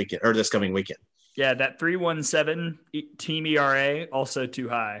happening next weekend, or this coming weekend. Yeah, that 3.17 team ERA also too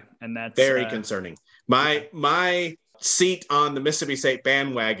high, and that's very concerning. My seat on the Mississippi State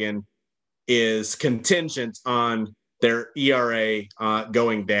bandwagon is contingent on their ERA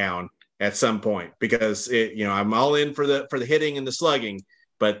going down at some point, because I'm all in for the hitting and the slugging,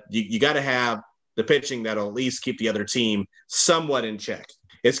 but you got to have the pitching that'll at least keep the other team somewhat in check.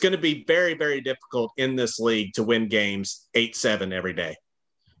 It's going to be very, very difficult in this league to win games 8-7 every day.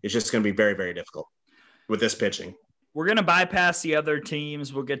 It's just going to be very, very difficult with this pitching. We're going to bypass the other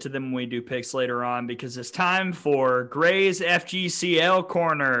teams. We'll get to them when we do picks later on, because it's time for Gray's FGCL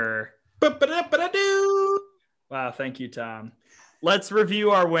Corner. Wow, thank you, Tom. Let's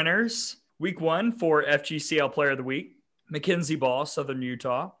review our winners. Week 1 for FGCL Player of the Week, Mackenzie Ball, Southern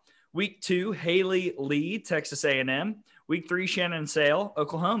Utah. Week 2, Haley Lee, Texas A&M. Week 3, Shannon Sale,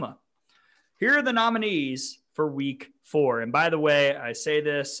 Oklahoma. Here are the nominees for Week 4. And by the way, I say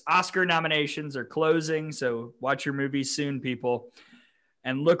this, Oscar nominations are closing, so watch your movies soon, people.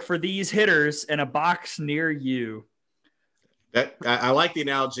 And look for these hitters in a box near you. I like the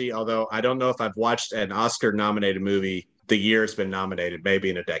analogy, although I don't know if I've watched an Oscar-nominated movie the year it's been nominated, maybe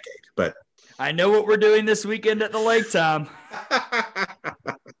in a decade. But I know what we're doing this weekend at the lake, Tom.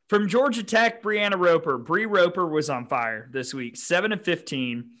 From Georgia Tech, Brianna Roper. Bree Roper was on fire this week. 7 of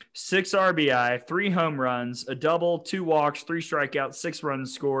 15, 6 RBI, 3 home runs, a double, 2 walks, 3 strikeouts, 6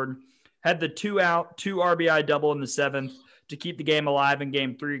 runs scored. Had the 2-out, 2 RBI double in the 7th to keep the game alive in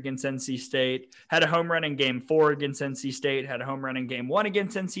Game 3 against NC State. Had a home run in Game 4 against NC State. Had a home run in Game 1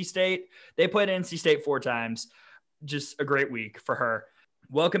 against NC State. They played NC State 4 times. Just a great week for her.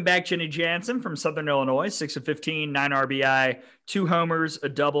 Welcome back, Jenny Jansen from Southern Illinois, 6 of 15, 9 RBI, 2 homers, a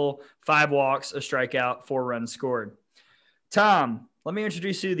double, 5 walks, a strikeout, 4 runs scored. Tom, let me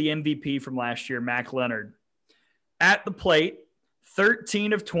introduce you to the MVP from last year, Mac Leonard. At the plate,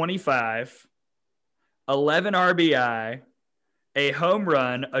 13 of 25, 11 RBI, a home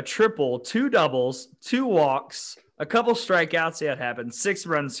run, a triple, 2 doubles, 2 walks, a couple strikeouts. Yeah, it happened. 6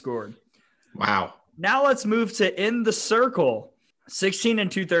 runs scored. Wow. Now let's move to In the Circle. 16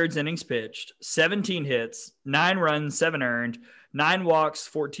 2/3 innings pitched, 17 hits, 9 runs, 7 earned, 9 walks,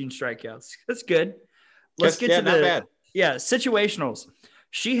 14 strikeouts. That's good. Let's get to not bad. Situationals.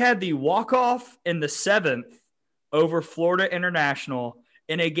 She had the walk-off in the 7th over Florida International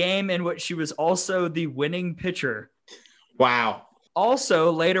in a game in which she was also the winning pitcher. Wow.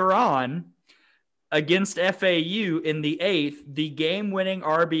 Also, later on, against FAU in the 8th, the game-winning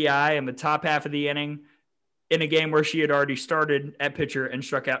RBI in the top half of the inning in a game where she had already started at pitcher and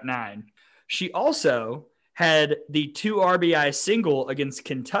struck out 9. She also had the 2 RBI single against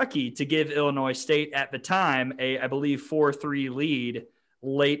Kentucky to give Illinois State at the time I believe, 4-3 lead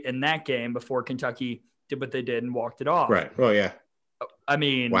late in that game before Kentucky did what they did and walked it off. Right. Oh, yeah. I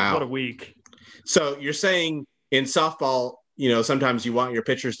mean, wow. What a week. So you're saying in softball, sometimes you want your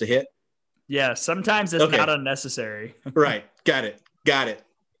pitchers to hit? Yeah, sometimes it's not unnecessary. Right. Got it.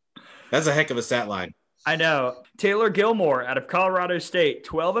 That's a heck of a stat line. I know. Taylor Gilmore out of Colorado State,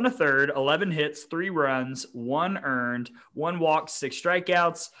 12 1/3, 11 hits, 3 runs, 1 earned, 1 walk, 6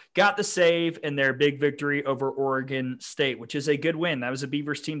 strikeouts, got the save in their big victory over Oregon State, which is a good win. That was a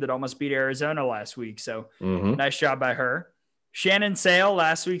Beavers team that almost beat Arizona last week. So nice job by her. Shannon Sale,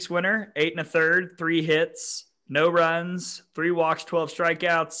 last week's winner, 8 1/3, 3 hits, no runs, 3 walks, 12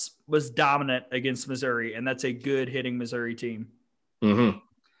 strikeouts, was dominant against Missouri. And that's a good hitting Missouri team. Mm-hmm.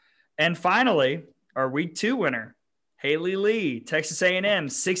 And finally, our week 2 winner, Haley Lee, Texas A&M,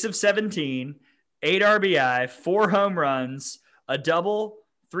 6 of 17, 8 RBI, 4 home runs, a double,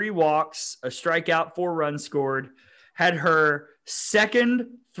 3 walks, a strikeout, 4 runs scored, had her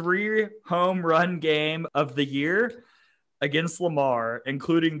second 3 home run game of the year against Lamar,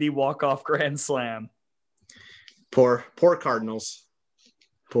 including the walk-off grand slam. Poor Cardinals.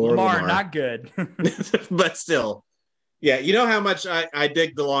 Poor Lamar, not good. But still. Yeah, you know how much I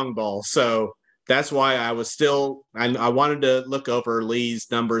dig the long ball, so that's why I wanted to look over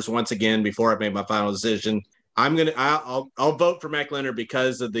Lee's numbers once again before I made my final decision. I'll vote for McLennan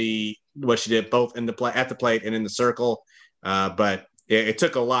because of what she did both at the plate and in the circle. But it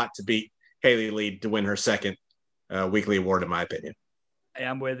took a lot to beat Haley Lee to win her second weekly award, in my opinion.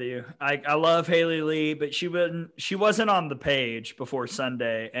 I'm with you. I love Haley Lee, but she wasn't on the page before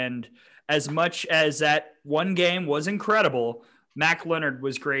Sunday. And as much as that one game was incredible, Mac Leonard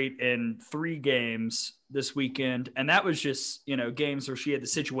was great in 3 games this weekend. And that was just, games where she had the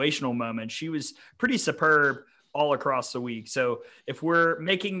situational moment. She was pretty superb all across the week. So if we're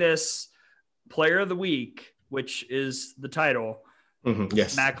making this player of the week, which is the title,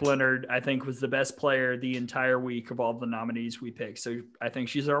 yes, Mac Leonard, I think, was the best player the entire week of all the nominees we picked. So I think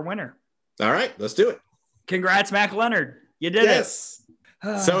she's our winner. All right, let's do it. Congrats, Mac Leonard. You did it.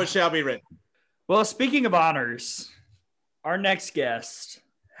 So it shall be written. Well, speaking of honors, our next guest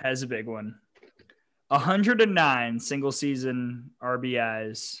has a big one. 109 single season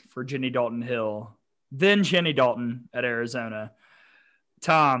RBIs for Jenny Dalton Hill. Then Jenny Dalton at Arizona.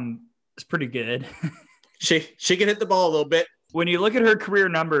 Tom is pretty good. She can hit the ball a little bit. When you look at her career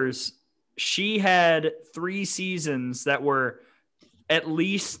numbers, she had 3 seasons that were at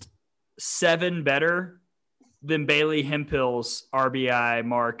least 7 better than Bailey Hemphill's RBI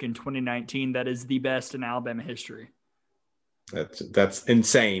mark in 2019. That is the best in Alabama history. That's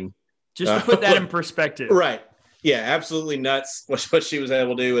insane. Just to put that in perspective. Right. Yeah, absolutely nuts what she was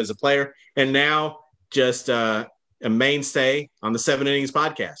able to do as a player. And now just a mainstay on the 7 Innings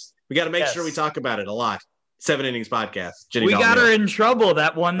podcast. We got to make sure we talk about it a lot. 7 Innings podcast. Jenny we Dalton got Hill. her in trouble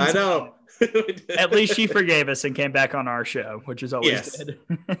that one time. I know. At least she forgave us and came back on our show, which is always good.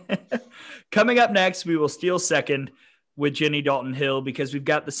 Coming up next, we will steal second with Jenny Dalton Hill because we've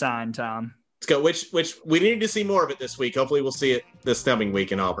got the sign, Tom. Let's go. Which we need to see more of it this week. Hopefully we'll see it this coming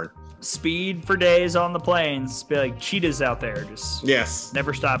week in Auburn. Speed for days on the plains. Be like cheetahs out there. Just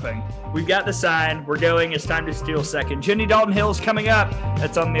never stopping. We've got the sign. We're going. It's time to steal second. Jenny Dalton Hill's coming up.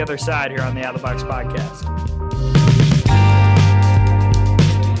 That's on the other side here on the Out of the Box podcast.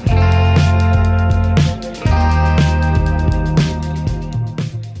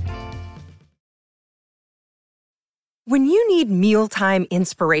 When you need mealtime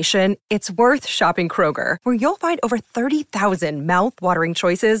inspiration, it's worth shopping Kroger, where you'll find over 30,000 mouth-watering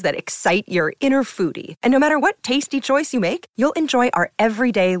choices that excite your inner foodie. And no matter what tasty choice you make, you'll enjoy our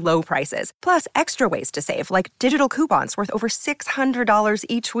everyday low prices, plus extra ways to save, like digital coupons worth over $600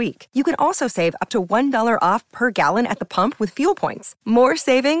 each week. You can also save up to $1 off per gallon at the pump with fuel points. More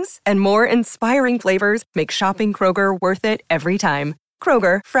savings and more inspiring flavors make shopping Kroger worth it every time.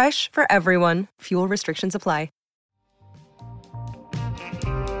 Kroger, fresh for everyone. Fuel restrictions apply.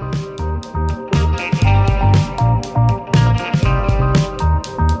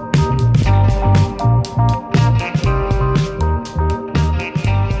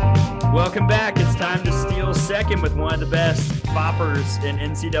 in with one of the best boppers in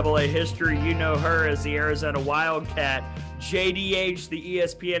NCAA history. You know her as the Arizona Wildcat, JDH, the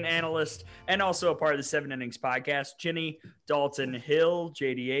ESPN analyst, and also a part of the 7 Innings podcast, Jenny Dalton Hill.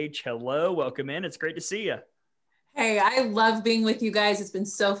 JDH, hello, welcome in. It's great to see you. Hey, I love being with you guys. It's been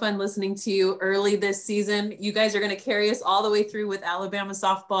so fun listening to you early this season. You guys are going to carry us all the way through with Alabama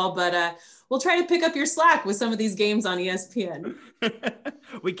softball, but we'll try to pick up your slack with some of these games on ESPN.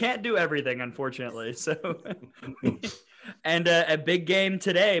 We can't do everything, unfortunately. So, and a big game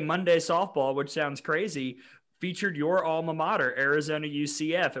today, Monday softball, which sounds crazy, featured your alma mater, Arizona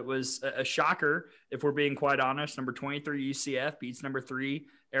UCF. It was a shocker, if we're being quite honest. Number 23 UCF beats number 3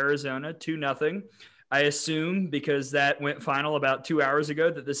 Arizona 2-0. I assume because that went final about 2 hours ago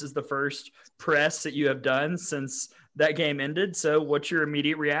that this is the first press that you have done since that game ended. So what's your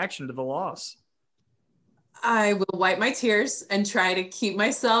immediate reaction to the loss? I will wipe my tears and try to keep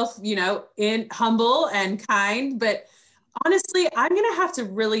myself, in humble and kind. But honestly, I'm going to have to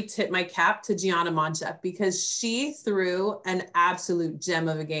really tip my cap to Gianna Mancha because she threw an absolute gem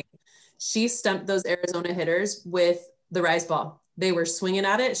of a game. She stumped those Arizona hitters with the rise ball. They were swinging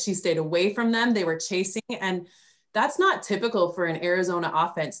at it. She stayed away from them. They were chasing. And that's not typical for an Arizona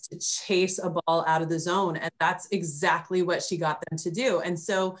offense to chase a ball out of the zone. And that's exactly what she got them to do. And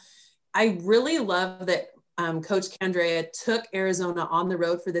so I really love that Coach Candrea took Arizona on the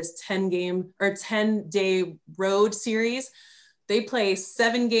road for this 10-day road series. They play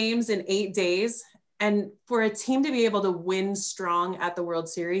 7 games in 8 days. And for a team to be able to win strong at the World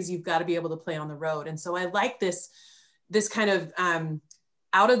Series, you've got to be able to play on the road. And so I like this kind of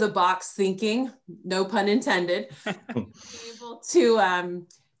out of the box thinking, no pun intended, be able to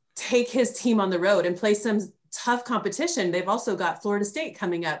take his team on the road and play some tough competition. They've also got Florida State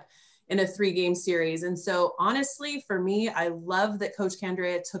coming up in a 3-game series. And so honestly, for me, I love that Coach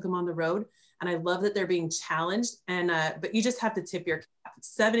Candrea took them on the road and I love that they're being challenged. And but you just have to tip your cap.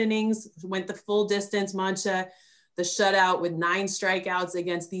 7 innings, went the full distance, Mancha, the shutout with 9 strikeouts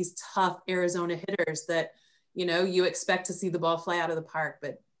against these tough Arizona hitters that, you expect to see the ball fly out of the park,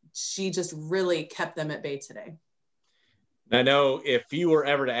 but she just really kept them at bay today. I know if you were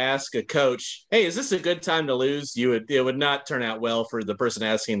ever to ask a coach, hey, is this a good time to lose? It would not turn out well for the person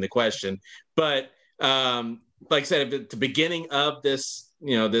asking the question. But like I said, at the beginning of this,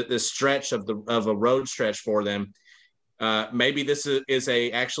 this stretch of a road stretch for them, maybe this is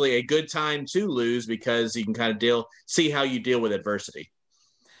actually a good time to lose because you can kind of see how you deal with adversity.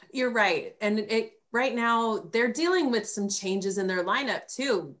 You're right. And right now they're dealing with some changes in their lineup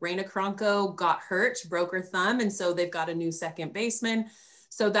too. Reina Cronco got hurt, broke her thumb. And so they've got a new second baseman.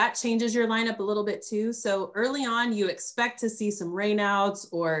 So that changes your lineup a little bit too. So early on, you expect to see some rainouts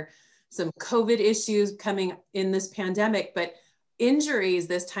or some COVID issues coming in this pandemic, but injuries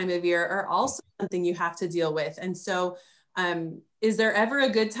this time of year are also something you have to deal with. And so is there ever a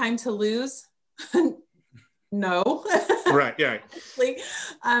good time to lose? No. Right. Yeah.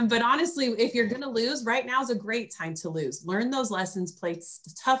 But honestly, if you're going to lose, right now is a great time to lose. Learn those lessons, play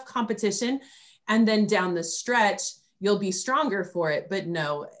tough competition, and then down the stretch, you'll be stronger for it. But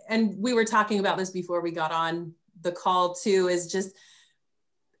no, and we were talking about this before we got on the call too, is just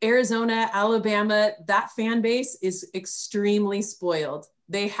Arizona, Alabama, that fan base is extremely spoiled.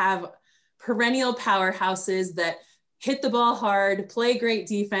 They have perennial powerhouses that hit the ball hard, play great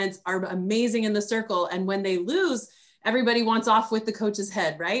defense, are amazing in the circle. And when they lose, everybody wants off with the coach's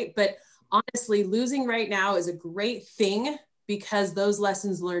head, right? But honestly, losing right now is a great thing because those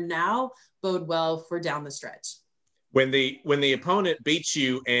lessons learned now bode well for down the stretch. When the opponent beats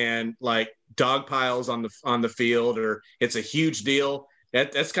you and like dog piles on the field, or it's a huge deal,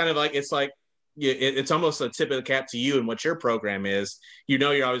 that's kind of like, it's almost a tip of the cap to you and what your program is.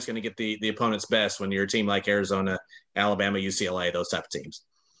 You're always going to get the opponent's best when you're a team like Arizona, Alabama, UCLA, those type of teams.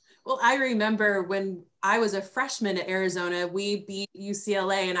 Well, I remember when I was a freshman at Arizona, we beat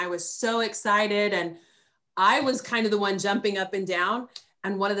UCLA and I was so excited. And I was kind of the one jumping up and down.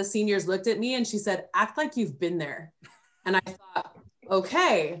 And one of the seniors looked at me and she said, act like you've been there. And I thought,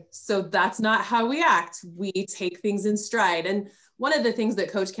 okay, so that's not how we act. We take things in stride. And one of the things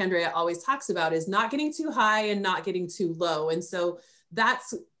that Coach Candrea always talks about is not getting too high and not getting too low. And so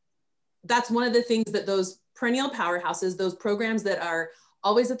that's one of the things that those perennial powerhouses, those programs that are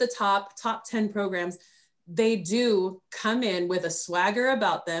always at the top 10 programs, they do come in with a swagger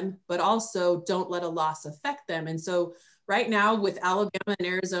about them, but also don't let a loss affect them. And so right now with Alabama and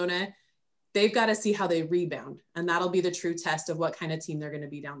Arizona, they've got to see how they rebound. And that'll be the true test of what kind of team they're going to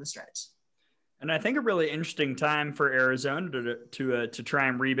be down the stretch. And I think a really interesting time for Arizona to try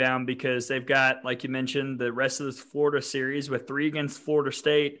and rebound, because they've got, like you mentioned, the rest of this Florida series with 3 against Florida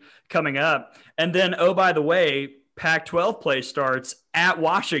State coming up. And then, oh, by the way, Pac-12 play starts at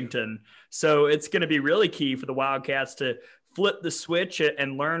Washington. So it's going to be really key for the Wildcats to flip the switch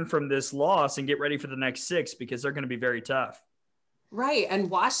and learn from this loss and get ready for the next 6, because they're going to be very tough. Right.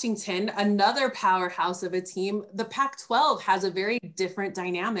 And Washington, another powerhouse of a team. The Pac-12 has a very different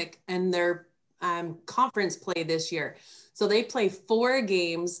dynamic in their conference play this year. So they play 4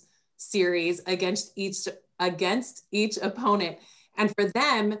 games series against each opponent. And for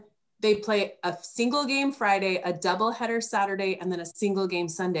them, they play a single game Friday, a doubleheader Saturday, and then a single game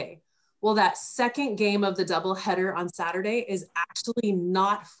Sunday. Well, that second game of the doubleheader on Saturday is actually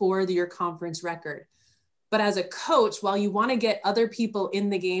not for your conference record. But as a coach, while you want to get other people in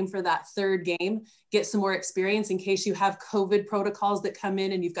the game for that third game, get some more experience in case you have COVID protocols that come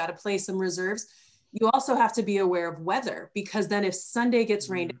in and you've got to play some reserves, you also have to be aware of weather, because then if Sunday gets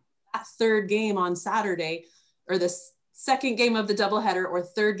rained, that third game on Saturday, or the second game of the doubleheader or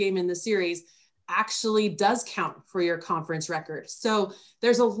third game in the series, actually does count for your conference record. So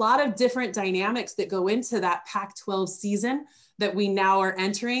there's a lot of different dynamics that go into that Pac-12 season that we now are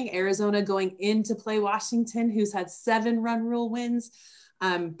entering. Arizona going in to play Washington, who's had 7 run rule wins.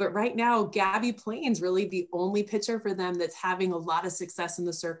 But right now, Gabby Plain's really the only pitcher for them that's having a lot of success in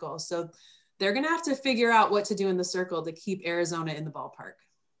the circle. So they're going to have to figure out what to do in the circle to keep Arizona in the ballpark.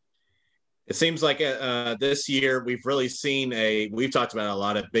 It seems like this year we've really seen we've talked about a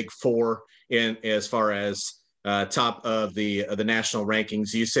lot of Big Four in as far as top of the national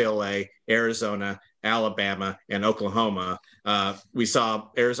rankings: UCLA, Arizona, Alabama, and Oklahoma. We saw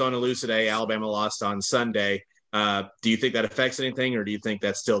Arizona lose today. Alabama lost on Sunday. Do you think that affects anything, or do you think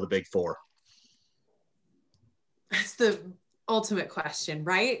that's still the Big Four? That's the ultimate question,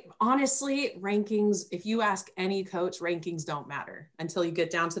 right? Honestly, rankings, if you ask any coach, rankings don't matter until you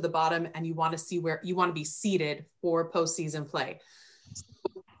get down to the bottom and you want to see where you want to be seated for postseason play.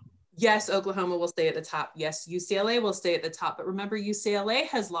 So, yes, Oklahoma will stay at the top. Yes, UCLA will stay at the top. But remember, UCLA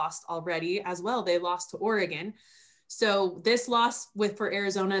has lost already as well. They lost to Oregon. So this loss for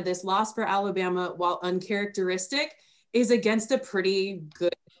Arizona, this loss for Alabama, while uncharacteristic, is against a pretty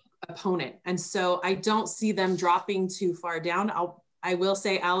good opponent. And so I don't see them dropping too far down. I will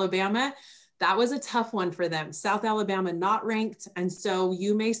say Alabama, that was a tough one for them. South Alabama not ranked. And so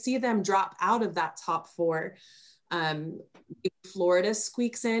you may see them drop out of that top 4. Florida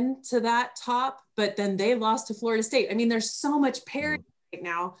squeaks into that top, but then they lost to Florida State. I mean, there's so much parity right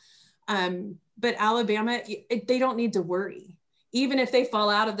now. But Alabama, they don't need to worry. Even if they fall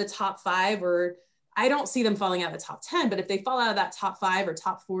out of the top 5, or I don't see them falling out of the top 10, but if they fall out of that top 5 or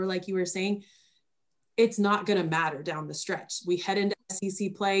top 4, like you were saying, it's not going to matter down the stretch. We head into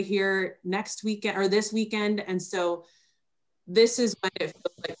SEC play here next weekend or this weekend. And so this is when it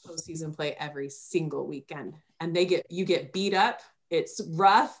feels like postseason play every single weekend, and you get beat up. It's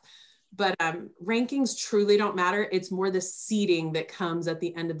rough, but rankings truly don't matter. It's more the seeding that comes at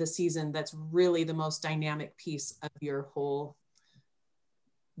the end of the season that's really the most dynamic piece of your whole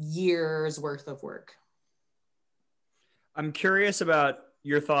year's worth of work. I'm curious about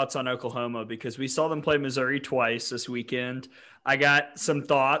your thoughts on Oklahoma, because we saw them play Missouri twice this weekend. I got some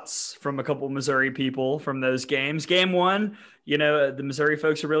thoughts from a couple of Missouri people from those games. Game 1, the Missouri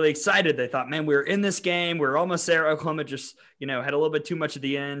folks are really excited. They thought, man, we're in this game. We're almost there. Oklahoma just, had a little bit too much at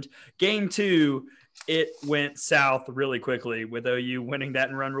the end. Game 2, it went south really quickly with OU winning that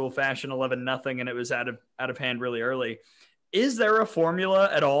in run rule fashion, 11-0, and it was out of hand really early. Is there a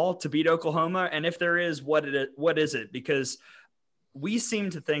formula at all to beat Oklahoma? And if there is, what is it? Because we seem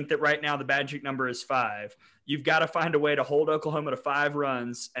to think that right now the magic number is 5. You've got to find a way to hold Oklahoma to 5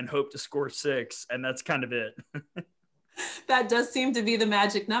 runs and hope to score 6. And that's kind of it. That does seem to be the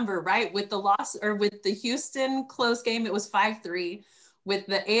magic number, right? With the loss, or with the Houston close game, it was 5-3. With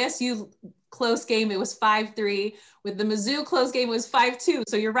the ASU close game, it was 5-3. With the Mizzou close game, it was 5-2.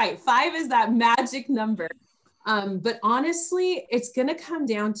 So you're right. 5 is that magic number. But honestly, it's going to come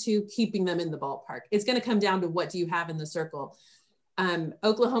down to keeping them in the ballpark. It's going to come down to what do you have in the circle.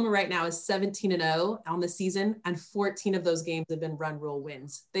 Oklahoma right now is 17-0 on the season, and 14 of those games have been run rule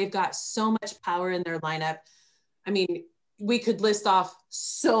wins. They've got so much power in their lineup. I mean, we could list off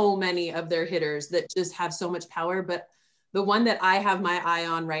so many of their hitters that just have so much power, but the one that I have my eye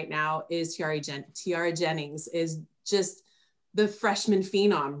on right now is Tiara Jennings is just the freshman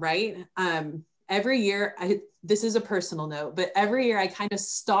phenom, right? Every year, this is a personal note, but every year I kind of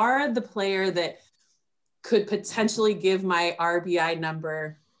star the player that could potentially give my RBI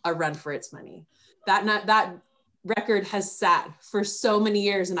number a run for its money. That record has sat for so many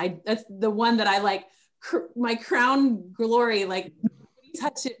years. And that's the one that I like, my crown glory, like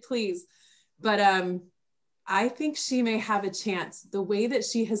touch it, please. But I think she may have a chance. The way that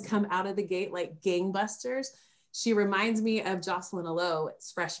she has come out of the gate like gangbusters, she reminds me of Jocelyn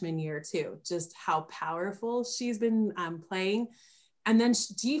Alo's freshman year too, just how powerful she's been playing. And then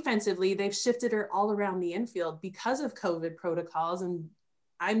defensively, they've shifted her all around the infield because of COVID protocols. And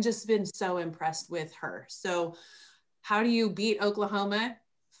I've just been so impressed with her. So how do you beat Oklahoma?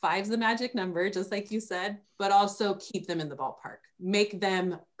 5's the magic number, just like you said, but also keep them in the ballpark. Make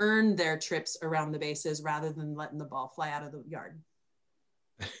them earn their trips around the bases rather than letting the ball fly out of the yard.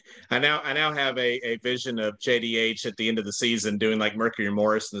 I now have a vision of JDH at the end of the season doing like Mercury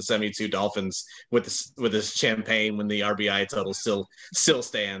Morris and the 72 Dolphins with this champagne when the RBI total still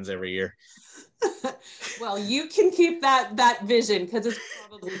stands every year. Well, you can keep that vision because it's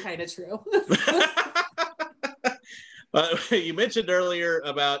probably kind of true. You mentioned earlier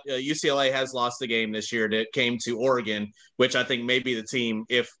about UCLA has lost the game this year, and it came to Oregon, which I think may be the team,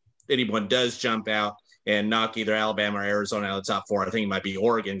 if anyone does jump out and knock either Alabama or Arizona out of the top 4. I think it might be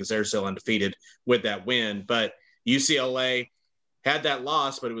Oregon because they're still undefeated with that win. But UCLA had that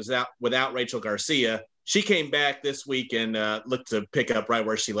loss, but it was without Rachel Garcia. She came back this week and looked to pick up right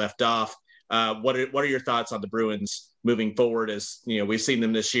where she left off. What are your thoughts on the Bruins moving forward? As you know, we've seen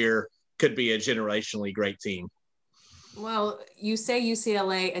them this year, could be a generationally great team. Well, you say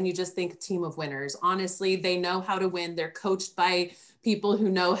UCLA and you just think team of winners. Honestly, they know how to win. They're coached by people who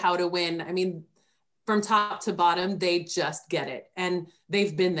know how to win. I mean, from top to bottom, they just get it. And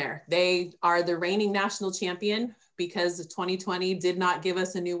they've been there. They are the reigning national champion because 2020 did not give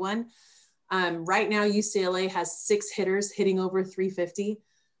us a new one. Right now, UCLA has 6 hitters hitting over 350,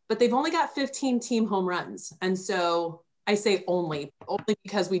 but they've only got 15 team home runs. And so I say only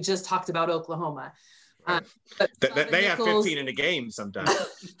because we just talked about Oklahoma. They have 15 in a game sometimes.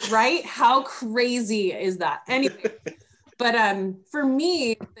 Right? How crazy is that? Anyway, but for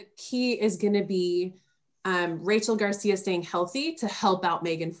me, the key is going to be Rachel Garcia staying healthy to help out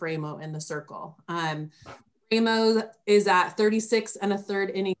Megan Framo in the circle. Framo is at 36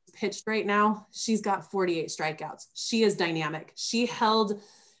 1/3 innings pitched right now. She's got 48 strikeouts. She is dynamic. She held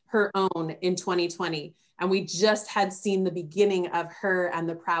her own in 2020. And we just had seen the beginning of her and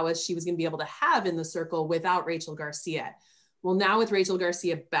the prowess she was going to be able to have in the circle without Rachel Garcia. Well, now with Rachel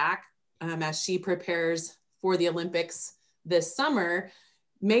Garcia back, as she prepares for the Olympics this summer,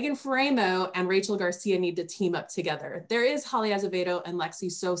 Megan Framo and Rachel Garcia need to team up together. There is Holly Azevedo and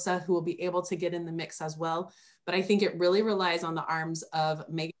Lexi Sosa who will be able to get in the mix as well. But I think it really relies on the arms of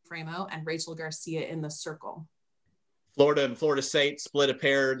Megan Framo and Rachel Garcia in the circle. Florida and Florida State split a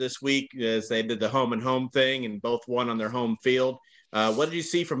pair this week as they did the home and home thing and both won on their home field. What did you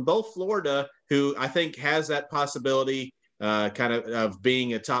see from both Florida, who I think has that possibility of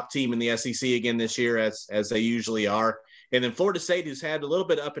being a top team in the SEC again this year as they usually are? And then Florida State, who's had a little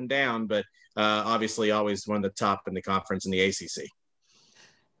bit up and down, but obviously always one of the top in the conference in the ACC.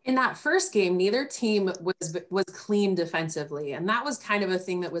 In that first game, neither team was clean defensively. And that was kind of a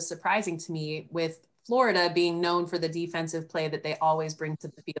thing that was surprising to me with Florida being known for the defensive play that they always bring to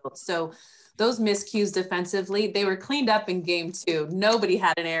the field. So those miscues defensively, they were cleaned up in game 2. Nobody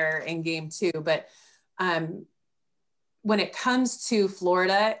had an error in game 2. But when it comes to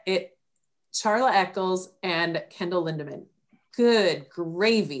Florida, Charla Eccles and Kendall Lindemann, good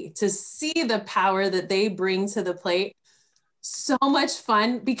gravy to see the power that they bring to the plate. So much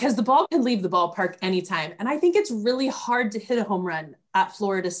fun because the ball can leave the ballpark anytime. And I think it's really hard to hit a home run at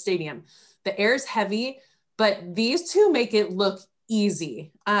Florida Stadium. The air's heavy, but these two make it look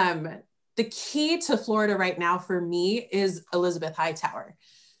easy. The key to Florida right now for me is Elizabeth Hightower,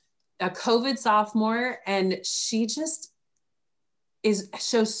 a COVID sophomore, and she just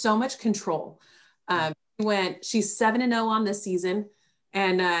shows so much control. She's 7-0 on this season,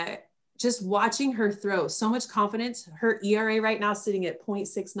 and just watching her throw, so much confidence. Her ERA right now sitting at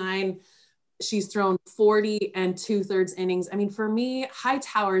 0.69. She's thrown 40 2/3 innings. I mean, for me,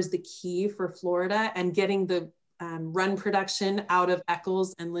 Hightower is the key for Florida and getting the run production out of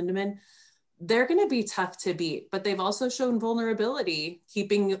Eccles and Lindemann. They're going to be tough to beat, but they've also shown vulnerability,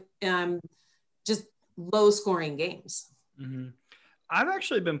 keeping just low scoring games. Mm-hmm. I've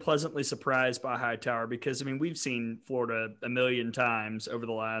actually been pleasantly surprised by Hightower because, I mean, we've seen Florida a million times over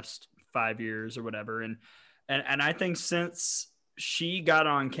the last 5 years or whatever. And I think since she got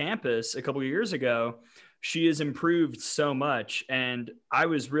on campus a couple of years ago, she has improved so much. And I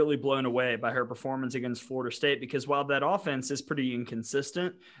was really blown away by her performance against Florida State because while that offense is pretty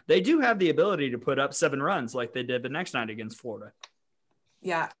inconsistent, they do have the ability to put up 7 runs like they did the next night against Florida.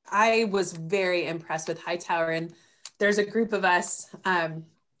 Yeah, I was very impressed with Hightower, and there's a group of us on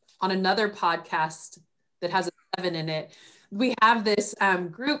another podcast that has a 7 in it. We have this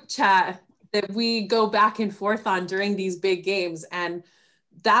group chat that we go back and forth on during these big games, and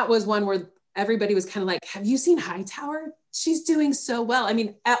that was one where everybody was kind of like, have you seen Hightower? She's doing so well. I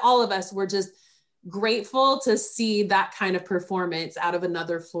mean, all of us were just grateful to see that kind of performance out of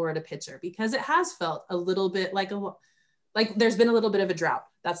another Florida pitcher, because it has felt a little bit like there's been a little bit of a drought.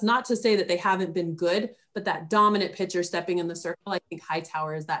 That's not to say that they haven't been good, but that dominant pitcher stepping in the circle, I think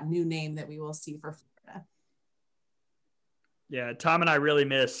Hightower is that new name that we will see for Florida. Yeah, Tom and I really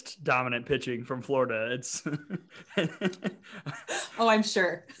missed dominant pitching from Florida. It's oh, I'm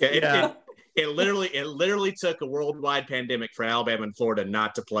sure. Yeah. It literally took a worldwide pandemic for Alabama and Florida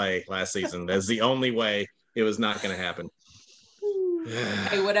not to play last season. That's the only way it was not going to happen.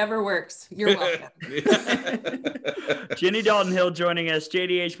 Hey, whatever works. You're welcome. Jenny Dalton Hill joining us.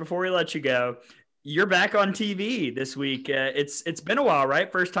 JDH, before we let you go, you're back on TV this week. It's been a while,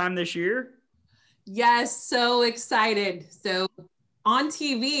 right? First time this year? Yes, so excited. So on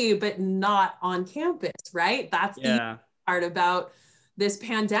TV, but not on campus, right? That's the part about this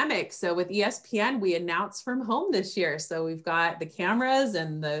pandemic. So with ESPN, we announced from home this year. So we've got the cameras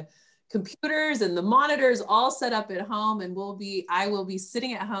and the computers and the monitors all set up at home, and I will be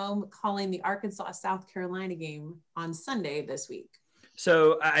sitting at home calling the Arkansas South Carolina game on Sunday this week.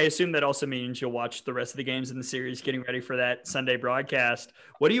 So I assume that also means you'll watch the rest of the games in the series, getting ready for that Sunday broadcast.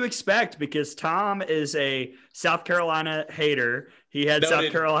 What do you expect? Because Tom is a South Carolina hater. He had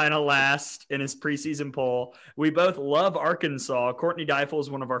South Carolina last in his preseason poll. We both love Arkansas. Courtney Deifel is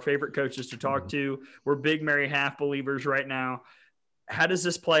one of our favorite coaches to talk to. We're big Mary Half believers right now. How does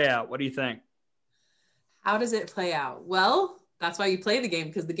this play out? What do you think? How does it play out? Well, that's why you play the game,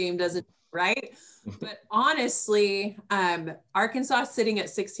 because the game doesn't, right? But honestly, Arkansas sitting at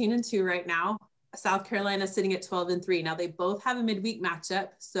 16-2 right now. South Carolina sitting at 12-3. Now they both have a midweek matchup,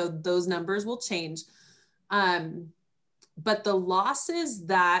 so those numbers will change. But the losses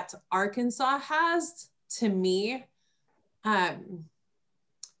that Arkansas has, to me,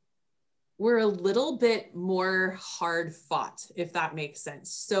 were a little bit more hard fought, if that makes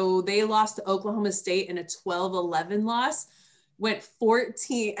sense. So they lost to Oklahoma State in a 12-11 loss, went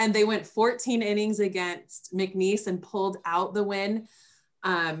 14 innings against McNeese and pulled out the win.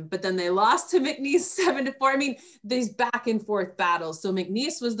 But then they lost to McNeese 7-4. I mean, these back and forth battles. So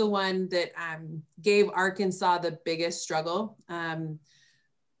McNeese was the one that gave Arkansas the biggest struggle.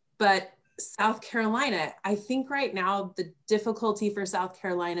 But South Carolina, I think right now the difficulty for South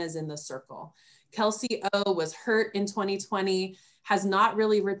Carolina is in the circle. Kelsey O was hurt in 2020, has not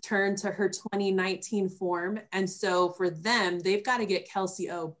really returned to her 2019 form. And so for them, they've got to get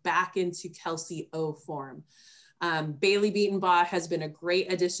Kelsey O back into Kelsey O form. Bailey Beatonbaugh has been a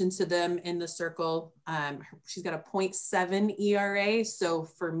great addition to them in the circle. She's got a 0.7 ERA. So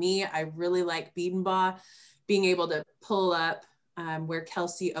for me, I really like Beatonbaugh being able to pull up where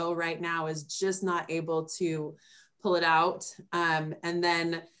Kelsey O right now is just not able to pull it out. And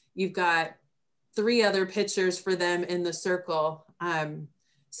then you've got 3 other pitchers for them in the circle.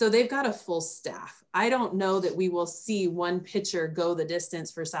 So they've got a full staff. I don't know that we will see one pitcher go the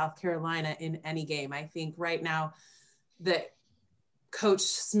distance for South Carolina in any game. I think right now that Coach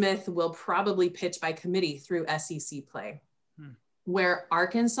Smith will probably pitch by committee through SEC play. Where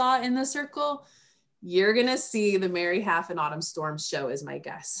Arkansas in the circle, you're going to see the Mary Half and Autumn Storm show is my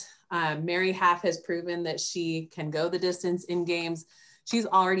guess. Mary Half has proven that she can go the distance in games. She's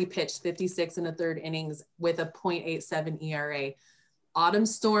already pitched 56 1/3 innings with a 0.87 ERA. Autumn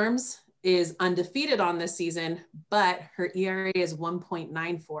Storms is undefeated on this season, but her ERA is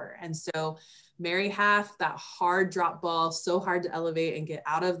 1.94. And so Mary Half, that hard drop ball, so hard to elevate and get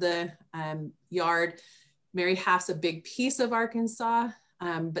out of the yard. Mary Half's a big piece of Arkansas.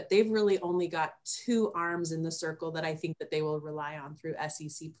 But they've really only got 2 arms in the circle that I think that they will rely on through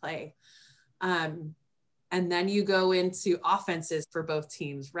SEC play. And then you go into offenses for both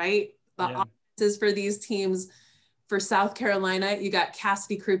teams, right? The offenses for these teams, for South Carolina, you got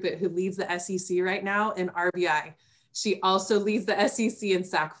Cassidy Crupitt, who leads the SEC right now in RBI. She also leads the SEC in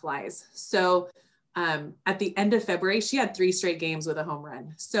sac flies. So at the end of February, she had 3 straight games with a home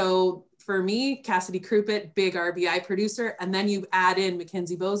run. So for me, Cassidy Crupitt, big RBI producer. And then you add in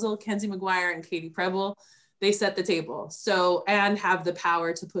Mackenzie Bozell, Kenzie McGuire, and Katie Preble. They set the table. So, and have the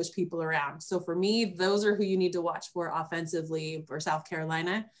power to push people around. So for me, those are who you need to watch for offensively for South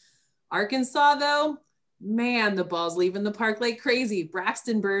Carolina. Arkansas, though, man, the ball's leaving the park like crazy.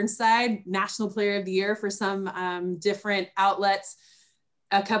 Braxton Burnside, National Player of the Year for some different outlets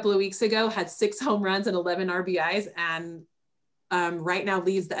a couple of weeks ago, had 6 home runs and 11 RBIs. And right now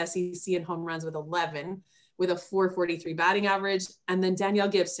leads the SEC in home runs with 11, with a 443 batting average. And then Danielle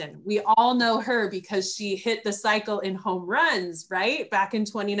Gibson, we all know her because she hit the cycle in home runs, right? Back in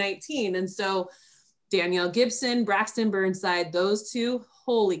 2019. And so Danielle Gibson, Braxton Burnside, those two,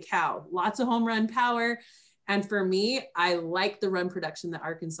 holy cow, lots of home run power. And for me, I like the run production that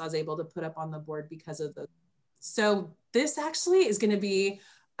Arkansas is able to put up on the board because of those. So this actually is going to be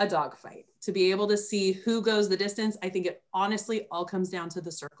a dogfight to be able to see who goes the distance. I think it honestly all comes down to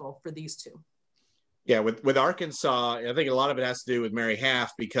the circle for these two. Yeah, with Arkansas, I think a lot of it has to do with Mary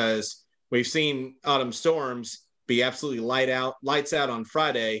Half, because we've seen Autumn Storms be absolutely lights out on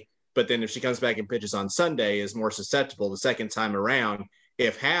Friday, but then if she comes back and pitches on Sunday, is more susceptible the second time around.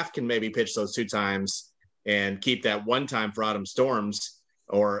 If Half can maybe pitch those 2 times and keep that 1 time for Autumn Storms,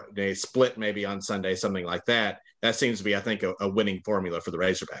 or they split maybe on Sunday, something like that, that seems to be, I think, a winning formula for the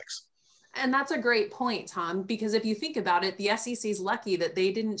Razorbacks. And that's a great point, Tom, because if you think about it, the SEC is lucky that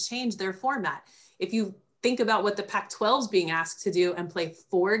they didn't change their format. If you think about what the Pac-12 is being asked to do and play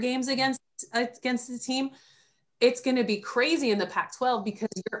 4 games against the team, it's going to be crazy in the Pac-12 because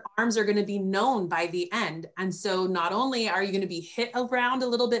your arms are going to be known by the end. And so not only are you going to be hit around a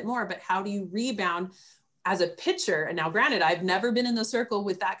little bit more, but how do you rebound as a pitcher? And now granted, I've never been in the circle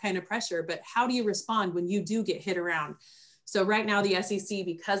with that kind of pressure, but how do you respond when you do get hit around? So right now the SEC,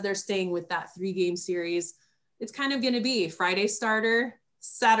 because they're staying with that 3-game series, it's kind of going to be Friday starter,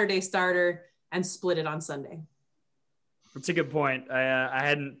 Saturday starter, and split it on Sunday. That's a good point. I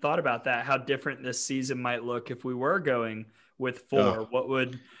hadn't thought about that, how different this season might look if we were going with 4. Oh. What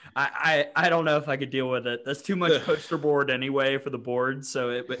would I don't know if I could deal with it. That's too much poster board anyway for the board, so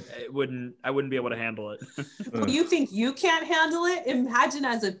I wouldn't be able to handle it. Well, you think you can't handle it? Imagine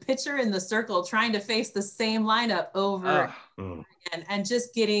as a pitcher in the circle trying to face the same lineup over again and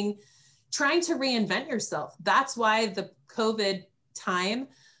just trying to reinvent yourself. That's why the COVID time,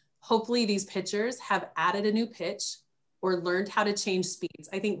 hopefully these pitchers have added a new pitch or learned how to change speeds.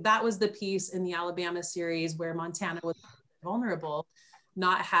 I think that was the piece in the Alabama series where Montana was vulnerable,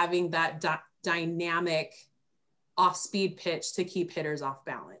 not having that dynamic off-speed pitch to keep hitters off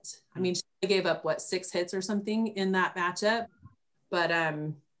balance. I mean, she gave up 6 hits or something in that matchup, but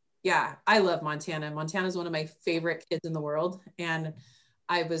yeah, I love Montana. Montana's one of my favorite kids in the world, and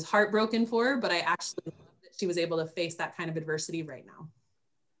I was heartbroken for her, but I actually love that she was able to face that kind of adversity right now.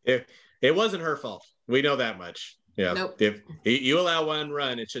 It wasn't her fault. We know that much. Yeah. Nope. If you allow 1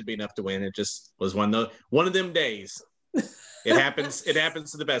 run, it should be enough to win. It just was one of them days. It happens. It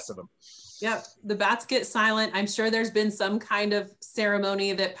happens to the best of them. Yep. The bats get silent. I'm sure there's been some kind of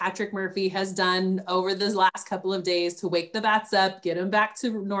ceremony that Patrick Murphy has done over the last couple of days to wake the bats up, get them back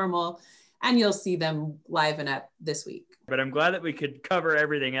to normal, and you'll see them liven up this week. But I'm glad that we could cover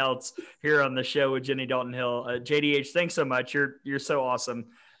everything else here on the show with Jenny Dalton Hill. JDH, thanks so much. You're so awesome,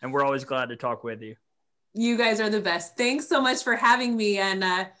 and we're always glad to talk with you. You guys are the best. Thanks so much for having me. And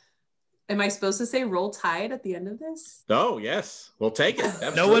am I supposed to say roll tide at the end of this? Oh, yes. We'll take it.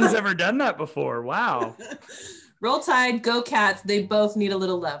 Absolutely. No one's ever done that before. Wow. Roll tide, go Cats. They both need a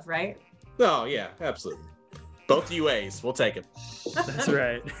little love, right? Oh, yeah, absolutely. Both UAs. We'll take it. That's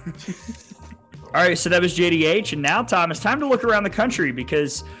right. All right, so that was JDH. And now, Tom, it's time to look around the country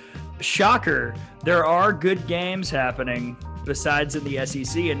because, shocker, there are good games happening besides in the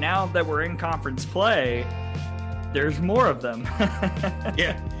SEC. And now that we're in conference play, there's more of them.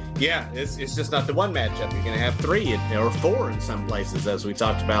 Yeah. It's just not the one matchup. You're going to have 3 or 4 in some places, as we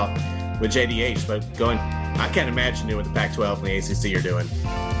talked about with JDH. But I can't imagine doing what the Pac-12 and the ACC are doing.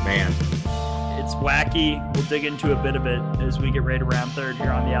 Man. It's wacky. We'll dig into a bit of it as we get ready to round 3rd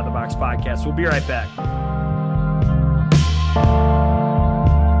here on the Out of the Box podcast. We'll be right back.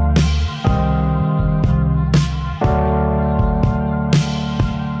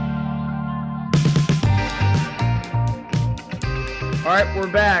 All right,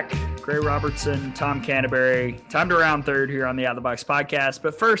 we're back. Gray Robertson, Tom Canterbury. Time to round 3rd here on the Out of the Box podcast.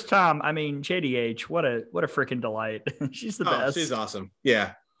 But first, Tom, JDH, what a freaking delight. She's the best. She's awesome.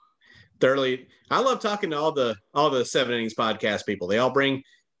 Yeah. Thoroughly. I love talking to all the 7 Innings podcast people. They all bring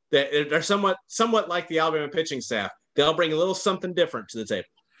they're somewhat like the Alabama pitching staff. They all bring a little something different to the table.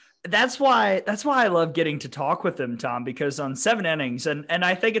 That's why I love getting to talk with them, Tom, because on 7 Innings, and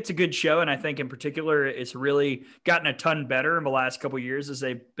I think it's a good show, and I think in particular it's really gotten a ton better in the last couple of years as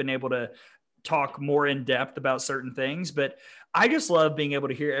they've been able to talk more in depth about certain things. But I just love being able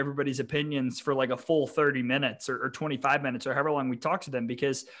to hear everybody's opinions for like a full 30 minutes or 25 minutes or however long we talk to them,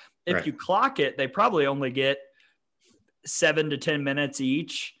 because if you clock it, they probably only get 7 to 10 minutes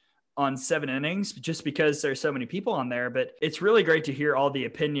each on 7 Innings, just because there's so many people on there. But it's really great to hear all the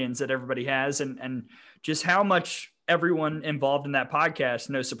opinions that everybody has and just how much everyone involved in that podcast,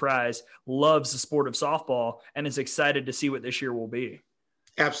 no surprise, loves the sport of softball and is excited to see what this year will be.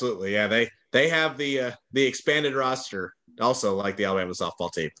 Absolutely. Yeah. They have the expanded roster also, like the Alabama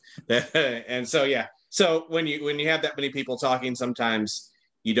softball team. And so, yeah. So when you have that many people talking, sometimes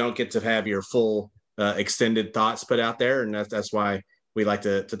you don't get to have your full extended thoughts put out there. And that's why we like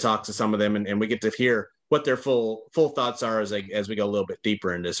to talk to some of them, and we get to hear what their full thoughts are as we go a little bit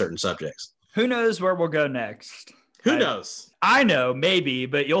deeper into certain subjects. Who knows where we'll go next? Who knows? I know, maybe,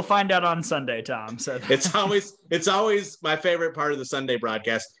 but you'll find out on Sunday, Tom. So it's always my favorite part of the Sunday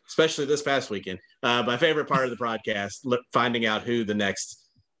broadcast, especially this past weekend. My favorite part of the broadcast, finding out who the next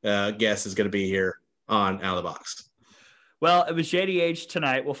guest is going to be here on Out of the Box. Well, it was JDH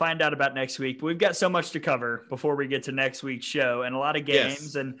tonight. We'll find out about next week. But we've got so much to cover before we get to next week's show, and a lot of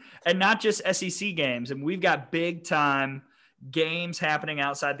games, and not just SEC games. And we've got big time games happening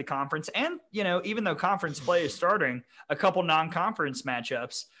outside the conference. And, even though conference play is starting, a couple non-conference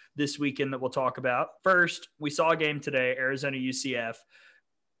matchups this weekend that we'll talk about. First, we saw a game today, Arizona UCF.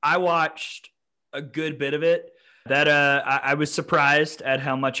 I watched a good bit of it. That I was surprised at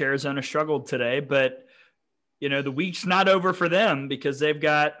how much Arizona struggled today, but the week's not over for them because they've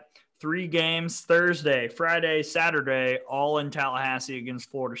got 3 games Thursday, Friday, Saturday, all in Tallahassee against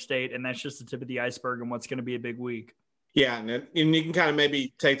Florida State. And that's just the tip of the iceberg and what's going to be a big week. Yeah. And you can kind of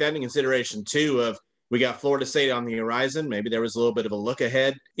maybe take that into consideration too, of we got Florida State on the horizon. Maybe there was a little bit of a look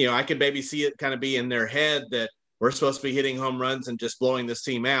ahead. I could maybe see it kind of be in their head that we're supposed to be hitting home runs and just blowing this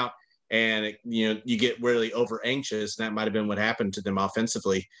team out. And, you get really over anxious. And that might've been what happened to them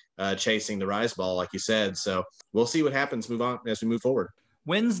offensively, chasing the rise ball, like you said. So we'll see what happens as we move forward.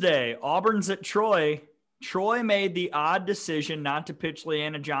 Wednesday, Auburn's at Troy. Troy made the odd decision not to pitch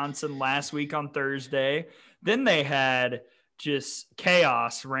Leanna Johnson last week on Thursday. Then they had just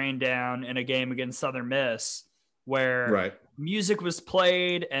chaos rain down in a game against Southern Miss where music was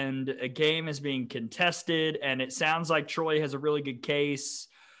played and a game is being contested. And it sounds like Troy has a really good case.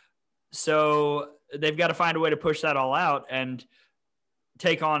 So they've got to find a way to push that all out and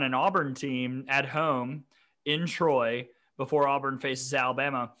take on an Auburn team at home in Troy before Auburn faces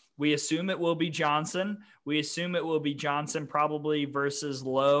Alabama. We assume it will be Johnson. We assume it will be Johnson probably versus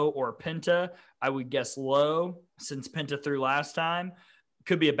Lowe or Penta. I would guess Lowe since Penta threw last time.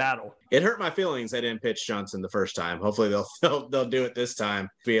 Could be a battle. It hurt my feelings they didn't pitch Johnson the first time. Hopefully they'll do it this time,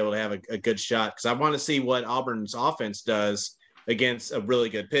 be able to have a good shot, because I want to see what Auburn's offense does against a really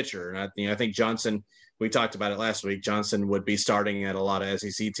good pitcher. And I think Johnson, we talked about it last week, Johnson would be starting at a lot of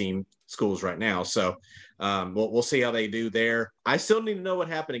SEC team schools right now. So we'll see how they do there. I still need to know what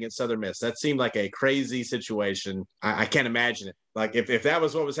happened against Southern Miss. That seemed like a crazy situation. I can't imagine it. Like if that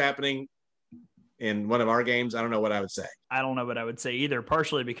was what was happening in one of our games, I don't know what I would say. I don't know what I would say either,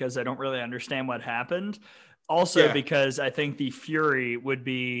 partially because I don't really understand what happened. Also, because I think the fury would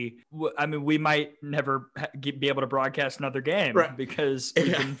be, we might never be able to broadcast another game because we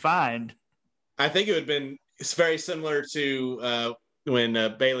couldn't find. I think it would have been very similar to when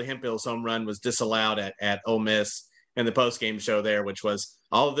Bailey Hemphill's home run was disallowed at Ole Miss in the post-game show there, which was,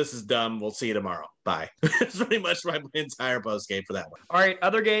 all of this is dumb. We'll see you tomorrow. Bye. It's pretty much my entire post-game for that one. All right,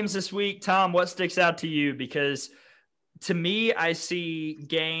 other games this week. Tom, what sticks out to you? Because to me, I see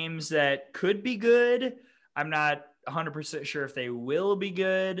games that could be good. I'm not 100% sure if they will be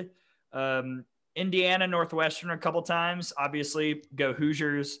good. Indiana, Northwestern a couple times. Obviously, go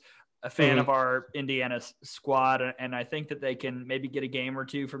Hoosiers. A fan of our Indiana squad, and I think that they can maybe get a game or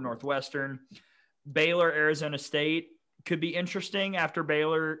two from Northwestern. Baylor, Arizona State could be interesting after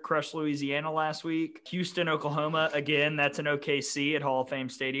Baylor crushed Louisiana last week. Houston, Oklahoma, again, that's an OKC at Hall of Fame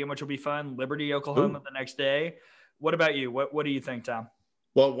Stadium, which will be fun. Liberty, Oklahoma the next day. What about you? What do you think, Tom?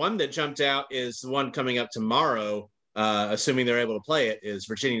 Well, one that jumped out is the one coming up tomorrow, assuming they're able to play it, is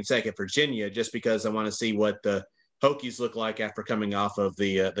Virginia Tech at Virginia, just because I want to see what the Hokies look like after coming off of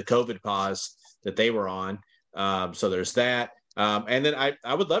the COVID pause that they were on. So there's that. And then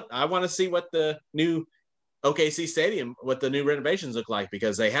I want to see what the new OKC Stadium, what the new renovations look like,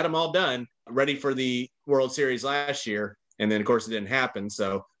 because they had them all done, ready for the World Series last year. And then, of course, it didn't happen.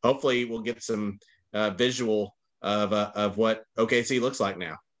 So hopefully we'll get some visual of what OKC looks like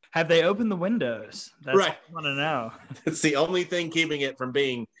now. Have they opened the windows? That's what I want to know. It's the only thing keeping it from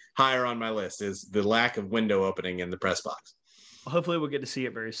being higher on my list is the lack of window opening in the press box. Well, hopefully we'll get to see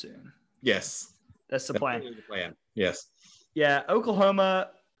it very soon. Yes. That's the plan. The plan. Yes. Yeah.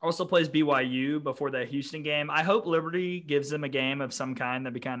 Oklahoma also plays BYU before that Houston game. I hope Liberty gives them a game of some kind.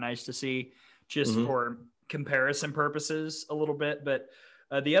 That'd be kind of nice to see just for comparison purposes a little bit. But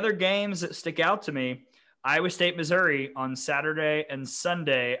the other games that stick out to me, Iowa State, Missouri on Saturday and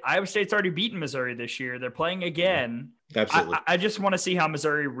Sunday. Iowa State's already beaten Missouri this year. They're playing again. Absolutely. I just want to see how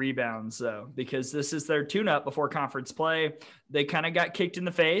Missouri rebounds, though, because this is their tune-up before conference play. They kind of got kicked in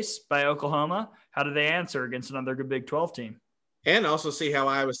the face by Oklahoma. How do they answer against another good Big 12 team? And also see how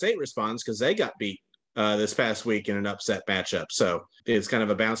Iowa State responds, because they got beat this past week in an upset matchup. So it's kind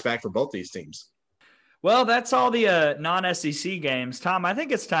of a bounce back for both these teams. Well, that's all the non-SEC games. Tom, I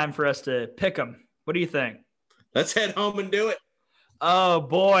think it's time for us to pick them. What do you think? Let's head home and do it. Oh,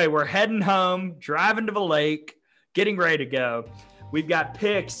 boy, we're heading home, driving to the lake, getting ready to go. We've got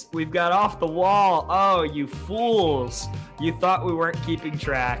picks. We've got off the wall. Oh, you fools. You thought we weren't keeping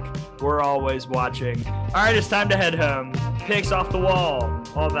track. We're always watching. All right, it's time to head home. Picks off the wall.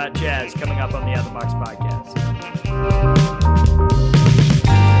 All that jazz coming up on the Out of the Box podcast.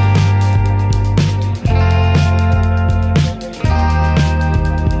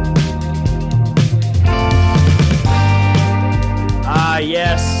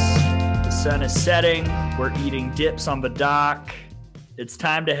 Yes, the sun is setting. We're eating dips on the dock. It's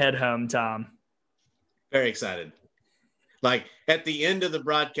time to head home, Tom. Very excited. Like at the end of the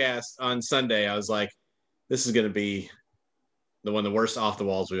broadcast on Sunday, I was like, this is going to be one of the worst off the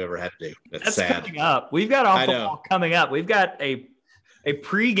walls we've ever had to do. That's sad. Coming up. We've got off the wall coming up. We've got a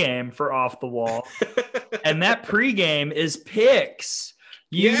pregame for off the wall. And that pregame is picks.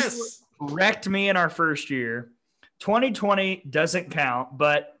 You wrecked me in our first year. 2020 doesn't count,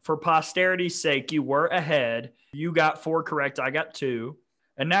 but for posterity's sake, you were ahead. You got 4 correct. I got 2.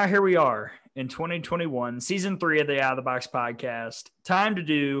 And now here we are in 2021, season 3 of the Out of the Box podcast. Time to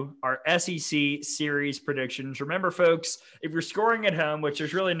do our SEC series predictions. Remember, folks, if you're scoring at home, which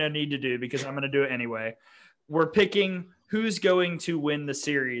there's really no need to do because I'm going to do it anyway, we're picking who's going to win the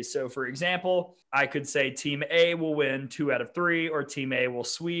series. So, for example, I could say Team A will win 2 out of 3, or Team A will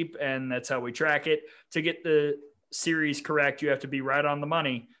sweep, and that's how we track it. To get the series correct, you have to be right on the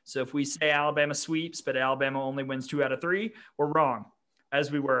money. So if we say Alabama sweeps, but Alabama only wins 2 out of 3, we're wrong,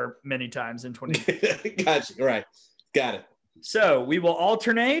 as we were many times in 2020. Gotcha. Right. Got it. So we will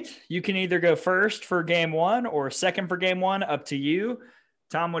alternate. You can either go first for game 1 or second for game 1, up to you.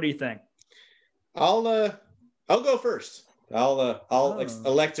 Tom, what do you think? I'll go first. I'll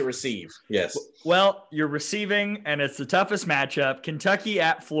elect to receive. Yes. Well, you're receiving, and it's the toughest matchup. Kentucky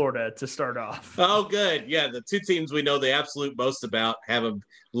at Florida to start off. Oh, good. Yeah, the 2 teams we know the absolute most about have them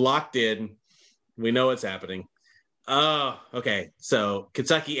locked in. We know what's happening. Oh, okay. So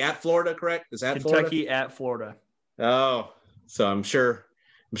Kentucky at Florida, correct? Is that Kentucky Florida? At Florida? Oh, so I'm sure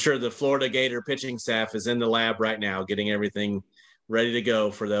the Florida Gator pitching staff is in the lab right now, getting everything ready to go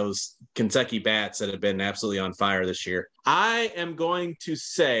for those Kentucky bats that have been absolutely on fire this year. I am going to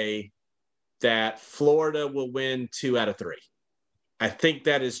say that Florida will win 2 out of 3. I think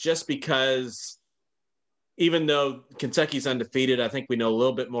that is just because even though Kentucky's undefeated, I think we know a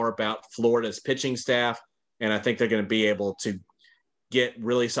little bit more about Florida's pitching staff, and I think they're going to be able to get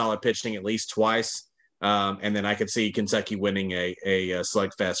really solid pitching at least twice. And then I could see Kentucky winning a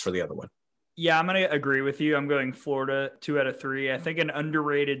slugfest for the other one. Yeah, I'm going to agree with you. I'm going Florida 2 out of 3. I think an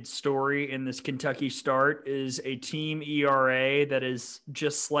underrated story in this Kentucky start is a team ERA that is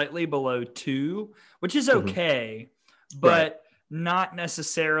just slightly below 2, which is okay, but not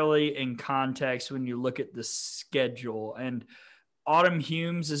necessarily in context when you look at the schedule. And Autumn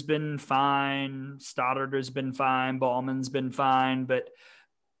Humes has been fine. Stoddard has been fine. Ballman's been fine. But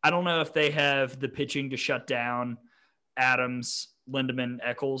I don't know if they have the pitching to shut down Adams, Lindemann,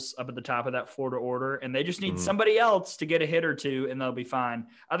 Eccles up at the top of that Florida order, and they just need somebody else to get a hit or 2, and they'll be fine.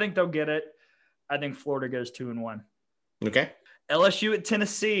 I think they'll get it. I think Florida goes 2-1. Okay. LSU at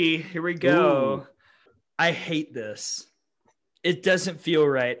Tennessee. Here we go. Ooh. I hate this. It doesn't feel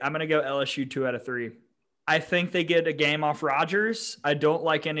right. I'm going to go LSU 2 out of 3. I think they get a game off Rodgers. I don't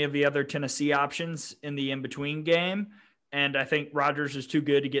like any of the other Tennessee options in the in-between game, and I think Rodgers is too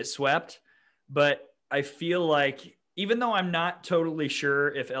good to get swept. But I feel like even though I'm not totally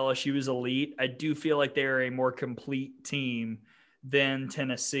sure if LSU is elite, I do feel like they're a more complete team than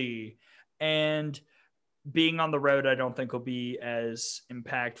Tennessee. And being on the road, I don't think will be as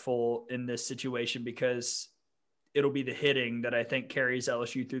impactful in this situation because it'll be the hitting that I think carries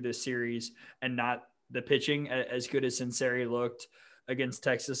LSU through this series and not the pitching, as good as Sinceri looked against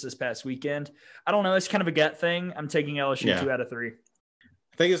Texas this past weekend. I don't know. It's kind of a gut thing. I'm taking LSU 2 out of 3.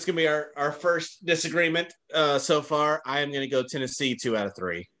 I think it's going to be our first disagreement so far. I am going to go Tennessee 2 out of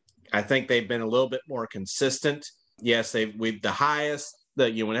 3. I think they've been a little bit more consistent. Yes, when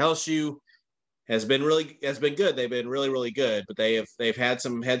LSU has been good. They've been really, really good, but they've had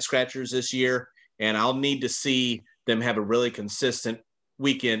some head scratchers this year, and I'll need to see them have a really consistent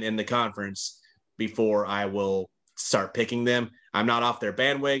weekend in the conference before I will start picking them. I'm not off their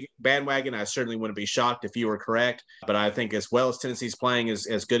bandwagon. I certainly wouldn't be shocked if you were correct, but I think as well as Tennessee's playing,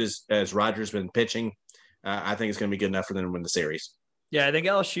 as good as Rogers been pitching, I think it's going to be good enough for them to win the series. Yeah, I think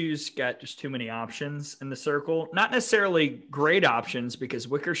LSU's got just too many options in the circle. Not necessarily great options, because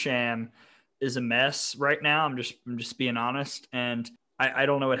Wickersham is a mess right now. I'm just being honest, and I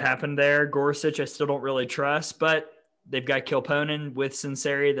don't know what happened there. Gorsuch, I still don't really trust, but they've got Kilponen with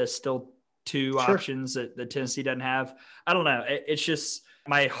Sinceri. That's still two options that Tennessee doesn't have. I don't know. It's just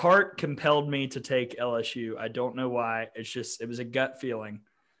my heart compelled me to take LSU. I don't know why. It was a gut feeling.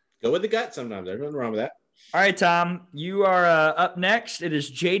 Go with the gut sometimes. There's nothing wrong with that. All right, Tom, you are up next. It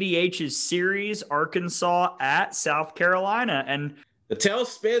is JDH's series, Arkansas at South Carolina. And the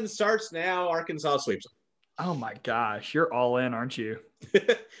tailspin starts now. Arkansas sweeps them. Oh, my gosh. You're all in, aren't you?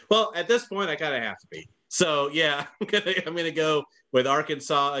 Well, at this point, I kind of have to be. So, yeah, I'm gonna go with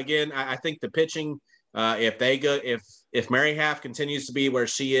Arkansas. Again, I think the pitching, if Mary Half continues to be where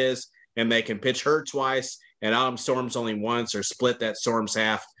she is and they can pitch her twice and Autumn Storms only once, or split that Storms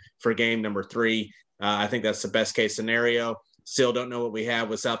half for game number 3, I think that's the best case scenario. Still don't know what we have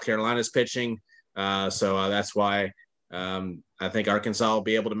with South Carolina's pitching. So that's why I think Arkansas will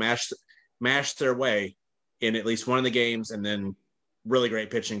be able to mash their way in at least one of the games, and then really great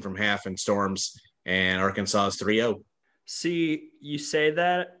pitching from Half and Storms, and Arkansas is 3-0. See, you say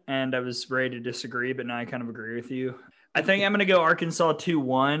that, and I was ready to disagree, but now I kind of agree with you. I think I'm going to go Arkansas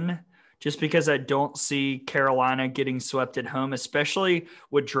 2-1. Just because I don't see Carolina getting swept at home, especially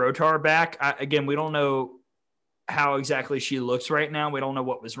with Drotar back. Again, we don't know how exactly she looks right now. We don't know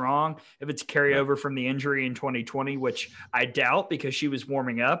what was wrong. If it's a carryover from the injury in 2020, which I doubt, because she was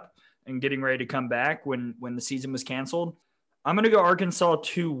warming up and getting ready to come back when the season was canceled. I'm going to go Arkansas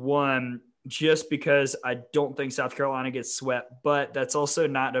 2-1 just because I don't think South Carolina gets swept, but that's also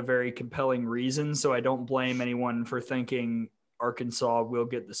not a very compelling reason. So I don't blame anyone for thinking Arkansas will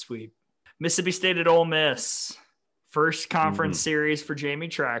get the sweep. Mississippi State at Ole Miss, first conference series for Jamie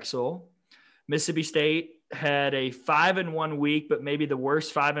Traxel. Mississippi State had a 5-1 week, but maybe the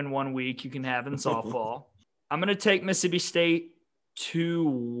worst 5-1 week you can have in softball. I'm going to take Mississippi State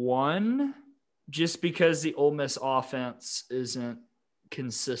 2-1 just because the Ole Miss offense isn't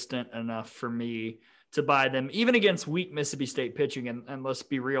consistent enough for me to buy them, even against weak Mississippi State pitching. And let's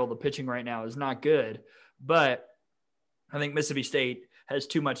be real, the pitching right now is not good, but I think Mississippi State has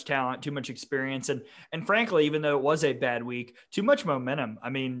too much talent, too much experience, and frankly, even though it was a bad week, too much momentum. I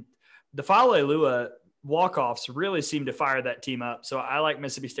mean, the Fa'alelua walk-offs really seem to fire that team up. So I like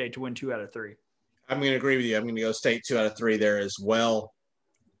Mississippi State to win 2 out of 3. I'm going to agree with you. I'm going to go State 2 out of 3 there as well.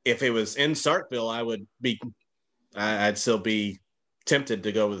 If it was in Starkville, I'd still be tempted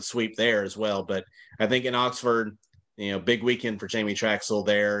to go with a sweep there as well. But I think in Oxford, big weekend for Jamie Traxel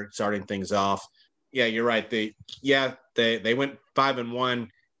there, starting things off. Yeah, you're right. They went 5-1,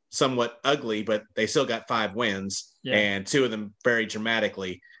 somewhat ugly, but they still got 5 wins, and 2 of them very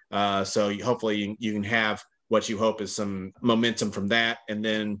dramatically. So hopefully you can have what you hope is some momentum from that. And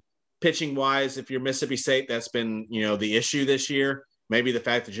then pitching wise, if you're Mississippi State, that's been, the issue this year. Maybe the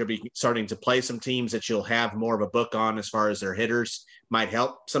fact that you'll be starting to play some teams that you'll have more of a book on as far as their hitters might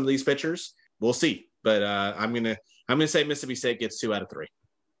help some of these pitchers. We'll see. But I'm gonna say Mississippi State gets 2 out of 3.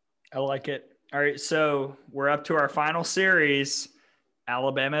 I like it. All right, so we're up to our final series,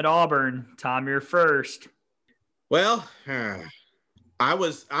 Alabama at Auburn. Tom, you're first. Well, I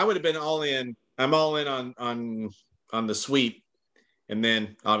would have been all in. I'm all in on the sweep, and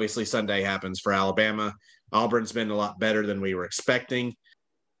then obviously Sunday happens for Alabama. Auburn's been a lot better than we were expecting,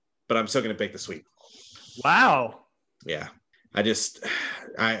 but I'm still going to pick the sweep. Wow. Yeah, I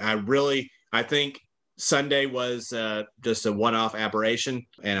think Sunday was just a one-off aberration,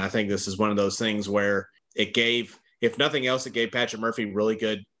 and I think this is one of those things where it gave, if nothing else, it gave Patrick Murphy really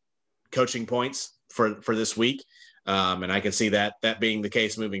good coaching points for this week, and I can see that being the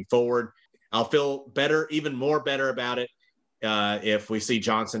case moving forward. I'll feel better, even more better about it if we see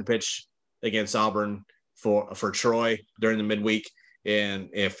Johnson pitch against Auburn for Troy during the midweek, and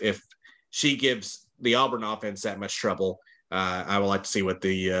if she gives the Auburn offense that much trouble, I would like to see what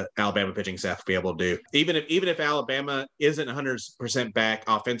the Alabama pitching staff will be able to do. Even if Alabama isn't 100% back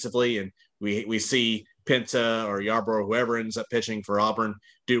offensively, and we see Penta or Yarbrough, whoever ends up pitching for Auburn,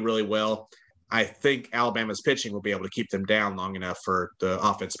 do really well, I think Alabama's pitching will be able to keep them down long enough for the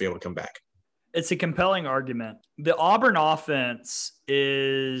offense to be able to come back. It's a compelling argument. The Auburn offense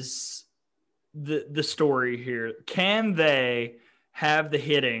is the story here. Can they have the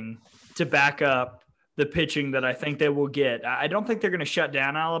hitting to back up the pitching that I think they will get? I don't think they're going to shut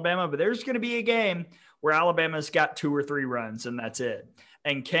down Alabama, but there's going to be a game where Alabama's got 2 or 3 runs and that's it.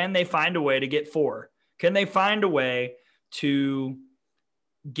 And can they find a way to get 4? Can they find a way to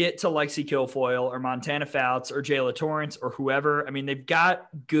get to Lexi Kilfoyle or Montana Fouts or Jayla Torrance or whoever? I mean, they've got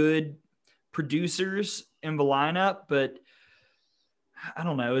good producers in the lineup, but I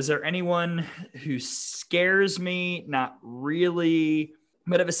don't know. Is there anyone who scares me? Not really.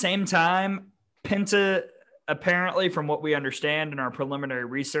 But at the same time, Penta, apparently, from what we understand in our preliminary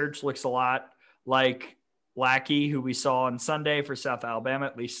research, looks a lot like Lackey, who we saw on Sunday for South Alabama,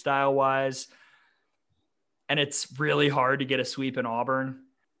 at least style-wise. And it's really hard to get a sweep in Auburn.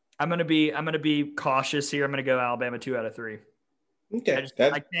 I'm gonna be cautious here. I'm gonna go Alabama 2 out of 3. Okay,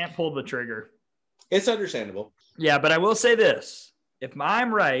 I can't pull the trigger. It's understandable. Yeah, but I will say this: if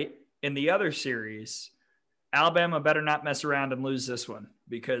I'm right in the other series, Alabama better not mess around and lose this one,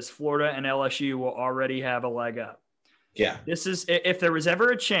 because Florida and LSU will already have a leg up. Yeah, this is, if there was ever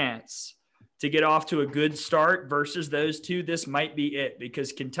a chance to get off to a good start versus those two, this might be it,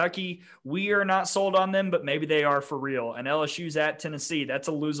 because Kentucky, we are not sold on them, but maybe they are for real. And LSU's at Tennessee. That's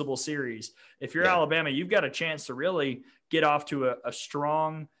a losable series. If you're Alabama, you've got a chance to really get off to a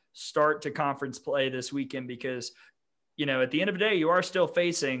strong start to conference play this weekend, because, you know, at the end of the day, you are still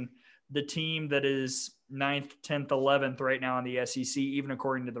facing the team that is 9th, 10th, 11th right now in the SEC, even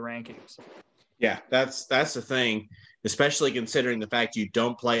according to the rankings. Yeah, that's the thing, especially considering the fact you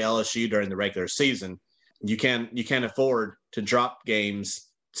don't play LSU during the regular season. You can't afford to drop games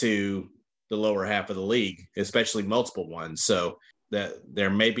to the lower half of the league, especially multiple ones. So that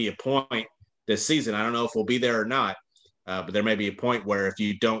there may be a point this season, I don't know if we'll be there or not, but there may be a point where if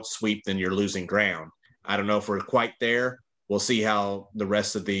you don't sweep, then you're losing ground. I don't know if we're quite there. We'll see how the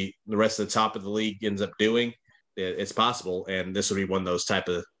rest of the top of the league ends up doing. It's possible, and this would be one of those type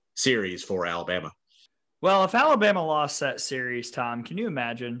of series for Alabama. Well, if Alabama lost that series, Tom, can you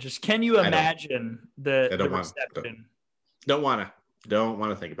imagine? Can you imagine the reception? Don't want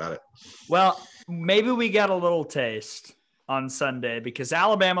to think about it. Well, maybe we got a little taste on Sunday, because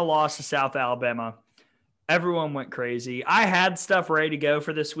Alabama lost to South Alabama. Everyone went crazy. I had stuff ready to go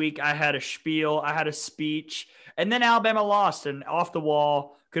for this week. I had a spiel. I had a speech. And then Alabama lost, and Off the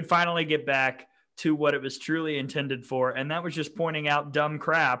Wall could finally get back to what it was truly intended for. And that was just pointing out dumb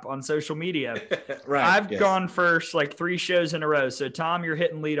crap on social media. Right. I've gone first like 3 shows in a row. So, Tom, you're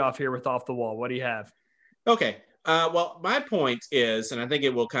hitting lead off here with Off the Wall. What do you have? Okay. Well, my point is, and I think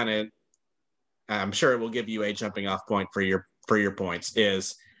it will I'm sure it will give you a jumping off point for your points,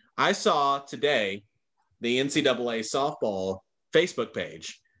 is I saw today the NCAA softball Facebook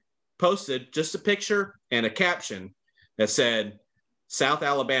page posted just a picture and a caption that said South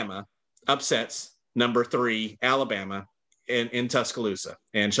Alabama upsets number 3 Alabama in Tuscaloosa,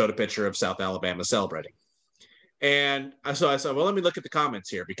 and showed a picture of South Alabama celebrating. And so I said, well, let me look at the comments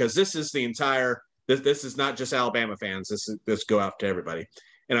here, because this is this is not just Alabama fans. This go out to everybody.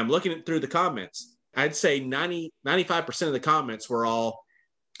 And I'm looking through the comments. I'd say 95% of the comments were all,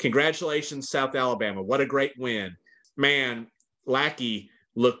 congratulations, South Alabama. What a great win. Man, Lackey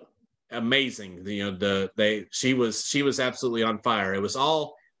looked amazing. You know, she was absolutely on fire. It was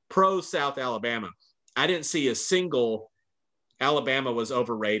all pro South Alabama. I didn't see a single Alabama was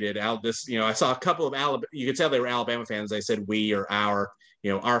overrated. I saw a couple of Alabama. You could tell they were Alabama fans. They said we or our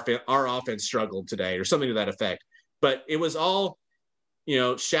offense struggled today, or something to that effect. But it was all,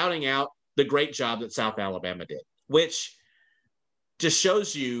 shouting out the great job that South Alabama did, which just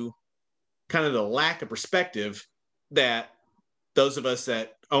shows you kind of the lack of perspective that those of us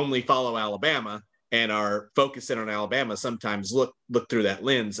that only follow Alabama and are focusing on Alabama sometimes look through that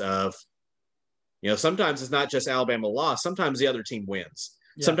lens of, sometimes it's not just Alabama lost. Sometimes the other team wins.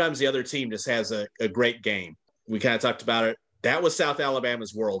 Yeah. Sometimes the other team just has a great game. We kind of talked about it. That was South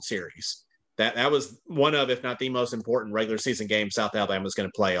Alabama's World Series. That was one of, if not the most important regular season game South Alabama was going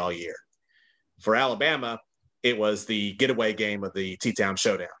to play all year. For Alabama, it was the getaway game of the T-Town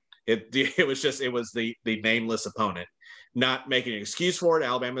Showdown. It was the nameless opponent. Not making an excuse for it.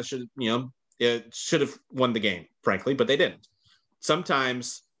 Alabama should have won the game, frankly, but they didn't.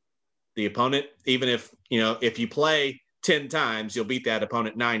 Sometimes the opponent, even if you play 10 times, you'll beat that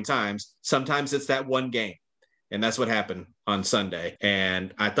opponent 9 times. Sometimes it's that one game. And that's what happened on Sunday.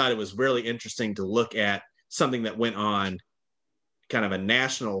 And I thought it was really interesting to look at something that went on kind of a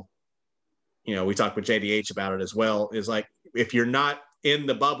national, we talked with JDH about it as well, is like, if you're not in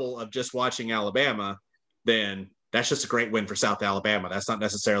the bubble of just watching Alabama, then that's just a great win for South Alabama. That's not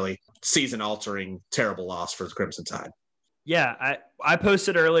necessarily season-altering, terrible loss for the Crimson Tide. Yeah, I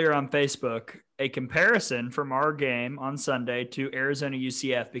posted earlier on Facebook a comparison from our game on Sunday to Arizona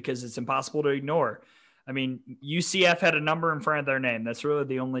UCF, because it's impossible to ignore. I mean, UCF had a number in front of their name. That's really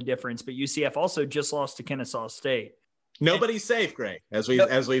the only difference. But UCF also just lost to Kennesaw State. Nobody's safe, Greg, as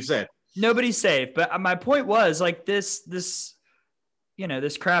we've said. Nobody's safe. But my point was like this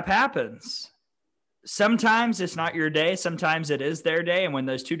crap happens. Sometimes it's not your day. Sometimes it is their day. And when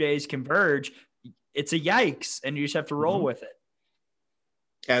those 2 days converge, it's a yikes, and you just have to roll with it.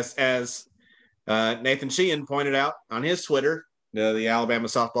 As Nathan Sheehan pointed out on his Twitter, the Alabama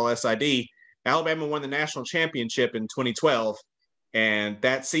softball SID, Alabama won the national championship in 2012, and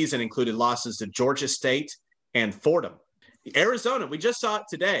that season included losses to Georgia State and Fordham. Arizona, we just saw it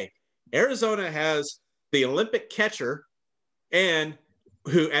today. Arizona has the Olympic catcher, and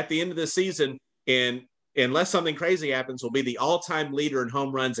who at the end of the season, unless something crazy happens, will be the all-time leader in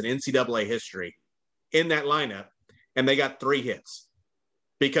home runs in NCAA history in that lineup, and they got 3 hits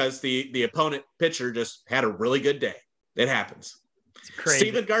because the opponent pitcher just had a really good day. It happens.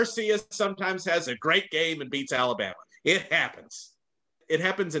 Steven Garcia sometimes has a great game and beats Alabama. It happens. It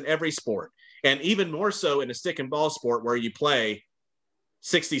happens in every sport, and even more so in a stick and ball sport where you play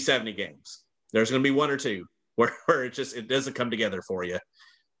 60, 70 games. There's going to be 1 or 2 where it doesn't come together for you.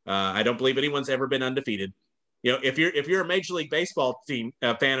 I don't believe anyone's ever been undefeated. If you're a Major League Baseball team,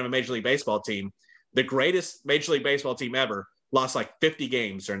 a fan of a Major League Baseball team, the greatest Major League Baseball team ever lost like 50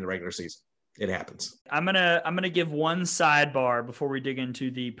 games during the regular season. It happens. I'm gonna give one sidebar before we dig into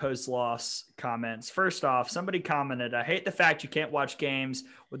the post-loss comments. First off, somebody commented, "I hate the fact you can't watch games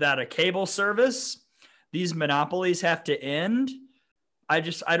without a cable service. These monopolies have to end." I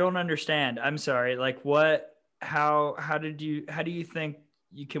don't understand. I'm sorry. Like what? How do you think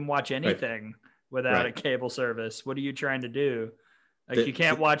you can watch anything without a cable service? What are you trying to do? Like you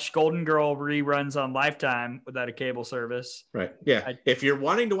can't watch Golden Girl reruns on Lifetime without a cable service. Right. Yeah. If you're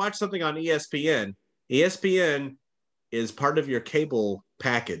wanting to watch something on ESPN is part of your cable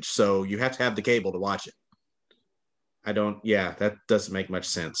package. So you have to have the cable to watch it. That doesn't make much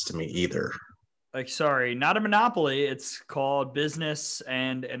sense to me either. Like, sorry, not a monopoly. It's called business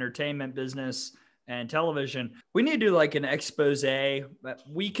and entertainment business and television. We need to do like an expose.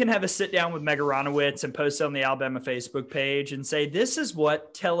 We can have a sit down with Megaronowitz and post it on the Alabama Facebook page and say, this is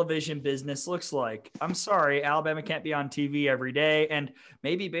what television business looks like. I'm sorry, Alabama can't be on TV every day. And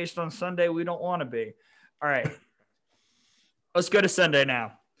maybe based on Sunday, we don't want to be. All right. Let's go to Sunday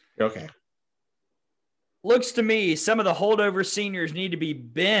now. Okay. Looks to me, some of the holdover seniors need to be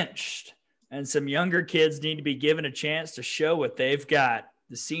benched and some younger kids need to be given a chance to show what they've got.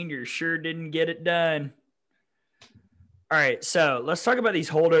 The seniors sure didn't get it done. All right, so let's talk about these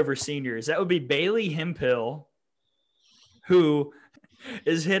holdover seniors. That would be Bailey Hemphill, who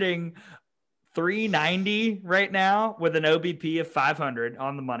is hitting .390 right now with an OBP of 500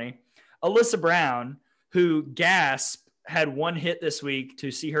 on the money. Alyssa Brown, who had 1 hit this week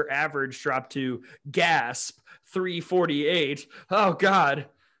to see her average drop to .348. Oh, God,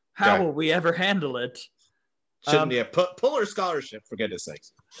 how will we ever handle it? Shouldn't pull her scholarship, for goodness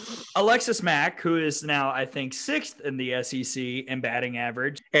sakes. Alexis Mack, who is now, I think, 6th in the SEC in batting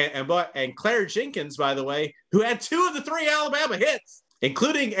average. And Claire Jenkins, by the way, who had 2 of the 3 Alabama hits,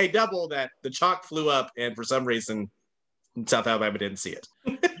 including a double that the chalk flew up, and for some reason, South Alabama didn't see it.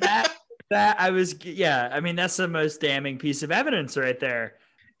 That's the most damning piece of evidence right there.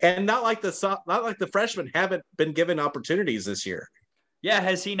 And not like the freshmen haven't been given opportunities this year. Yeah,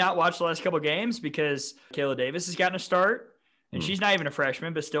 has he not watched the last couple of games? Because Kayla Davis has gotten a start, and she's not even a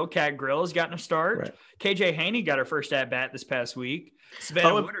freshman, but still Kat Grill has gotten a start. Right. KJ Haney got her first at-bat this past week.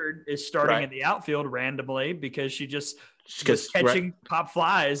 Savannah Woodard is starting in the outfield randomly because she just was catching pop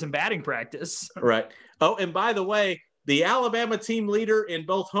flies in batting practice. Right. Oh, and by the way, the Alabama team leader in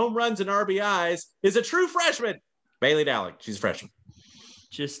both home runs and RBIs is a true freshman, Bailey Dowling. She's a freshman.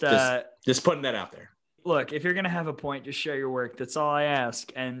 Just putting that out there. Look, if you're going to have a point, just show your work. That's all I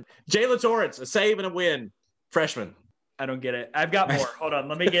ask. And Jayla Torrance, a save and a win, freshman. I don't get it. I've got more. Hold on.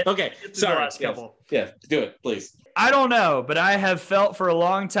 Let me get, okay. Get to the last couple. Yeah, do it, please. I don't know, but I have felt for a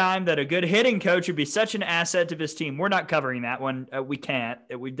long time that a good hitting coach would be such an asset to this team. We're not covering that one. We can't.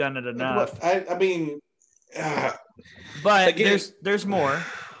 We've done it enough. But again, there's more.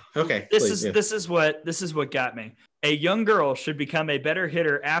 Okay. This is what got me. A young girl should become a better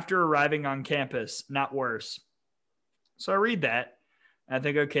hitter after arriving on campus, not worse. So I read that. I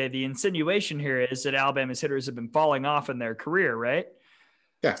think, okay, the insinuation here is that Alabama's hitters have been falling off in their career, right?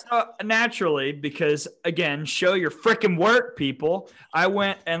 Yeah. So naturally, because, again, show your freaking work, people, I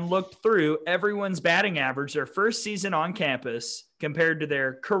went and looked through everyone's batting average their first season on campus compared to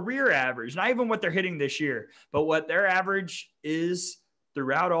their career average, not even what they're hitting this year, but what their average is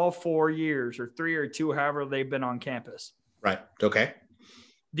throughout all 4 years or 3 or 2, however they've been on campus. Right. Okay.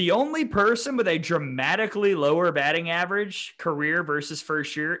 The only person with a dramatically lower batting average career versus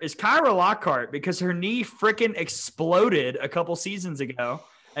first year is Kyra Lockhart, because her knee freaking exploded a couple seasons ago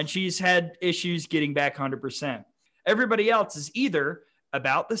and she's had issues getting back 100%. Everybody else is either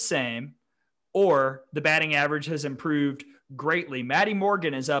about the same or the batting average has improved greatly. Maddie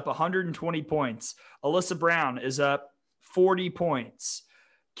Morgan is up 120 points. Alyssa Brown is up 40 points.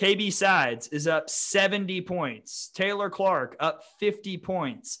 KB Sides is up 70 points. Taylor Clark up 50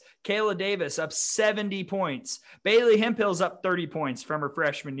 points. Kayla Davis up 70 points. Bailey Hemphill's up 30 points from her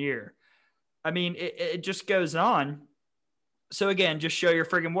freshman year. I mean, it just goes on. So again, just show your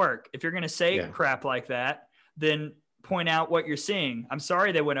friggin' work. If you're going to say crap like that, then point out what you're seeing. I'm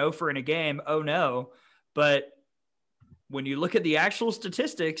sorry they went 0 for in a game. Oh no. But when you look at the actual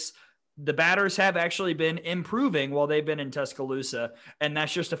statistics, the batters have actually been improving while they've been in Tuscaloosa. And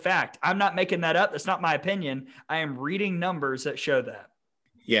that's just a fact. I'm not making that up. That's not my opinion. I am reading numbers that show that.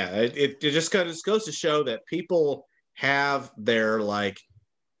 Yeah. It just kind of goes to show that people have their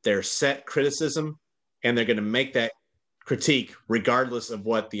set criticism, and they're going to make that critique regardless of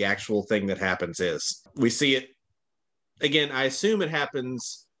what the actual thing that happens is. We see it again. I assume it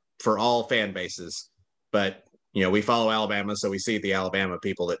happens for all fan bases, but we follow Alabama, so we see the Alabama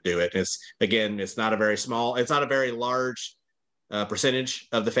people that do it. It's not a very large percentage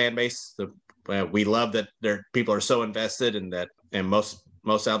of the fan base. We love that people are so invested in that, and most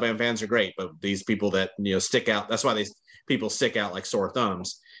Alabama fans are great, but these people that stick out. That's why these people stick out like sore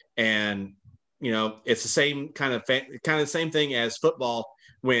thumbs. And it's the same kind of the same thing as football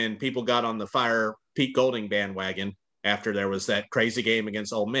when people got on the fire Pete Golding bandwagon after there was that crazy game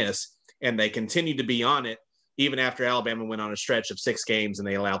against Ole Miss, and they continued to be on it even after Alabama went on a stretch of 6 games and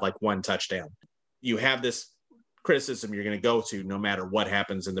they allowed like 1 touchdown. You have this criticism you're going to go to no matter what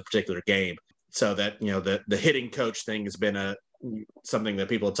happens in the particular game. So that, the hitting coach thing has been something that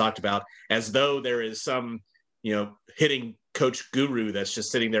people have talked about as though there is some, hitting coach guru that's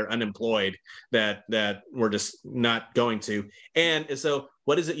just sitting there unemployed that we're just not going to. And so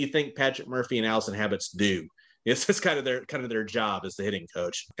what is it you think Patrick Murphy and Allison Habits do? It's kind of their job as the hitting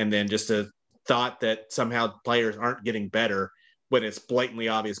coach. And then just a thought that somehow players aren't getting better when it's blatantly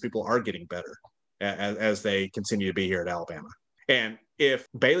obvious people are getting better as they continue to be here at Alabama. And if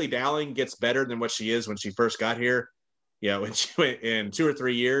Bailey Dowling gets better than what she is when she first got here, in 2 or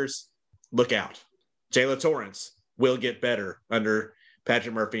 3 years, look out. Jayla Torrance will get better under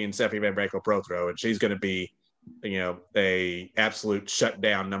Patrick Murphy and Steffi Van Branco-Prothro, and she's going to be, a absolute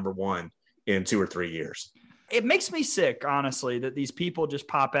shutdown number 1 in 2 or 3 years. It makes me sick, honestly, that these people just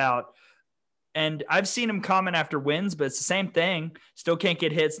pop out. And I've seen them comment after wins, but it's the same thing. Still can't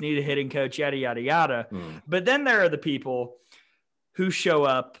get hits, need a hitting coach, yada, yada, yada. But then there are the people who show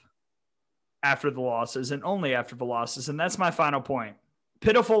up after the losses and only after the losses. And that's my final point.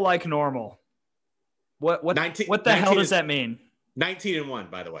 Pitiful like normal. What the hell does that mean? 19-1,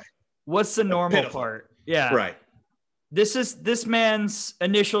 by the way. What's the normal part? Yeah. Right. This man's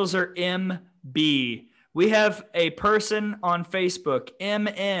initials are MB. We have a person on Facebook,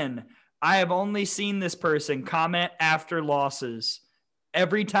 MN. I have only seen this person comment after losses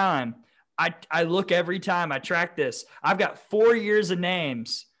every time. I look every time. I track this. I've got 4 years of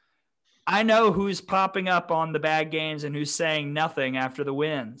names. I know who's popping up on the bad games and who's saying nothing after the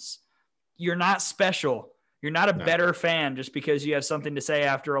wins. You're not special. You're not a better fan just because you have something to say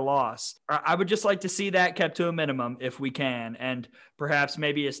after a loss. I would just like to see that kept to a minimum if we can. And perhaps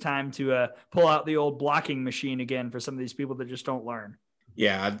maybe it's time to pull out the old blocking machine again for some of these people that just don't learn.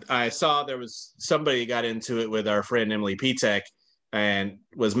 Yeah, I saw there was somebody got into it with our friend Emily Pitek and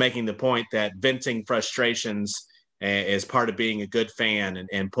was making the point that venting frustrations is part of being a good fan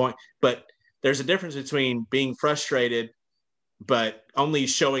but there's a difference between being frustrated but only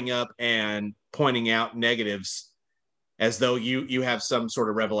showing up and pointing out negatives as though you have some sort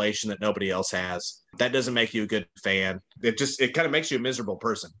of revelation that nobody else has. That doesn't make you a good fan. It kind of makes you a miserable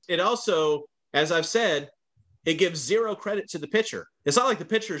person. It also, as I've said, it gives zero credit to the pitcher. It's not like the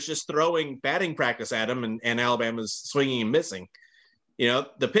pitcher is just throwing batting practice at him and Alabama's swinging and missing.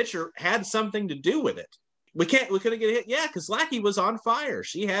 The pitcher had something to do with it. We couldn't get hit. Yeah, because Lackey was on fire.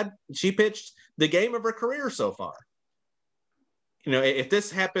 She pitched the game of her career so far. If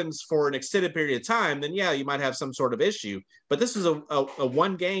this happens for an extended period of time, then yeah, you might have some sort of issue. But this is a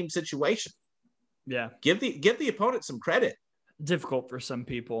 1-game situation. Yeah. Give the opponent some credit. Difficult for some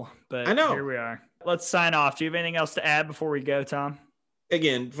people, but I know. Here we are. Let's sign off. Do you have anything else to add before we go, Tom?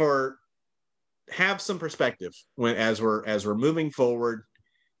 Again, have some perspective as we're moving forward.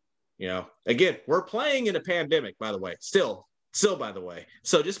 Again, we're playing in a pandemic, by the way. Still, Still, by the way.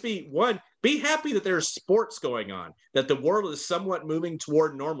 So just be happy that there's sports going on, that the world is somewhat moving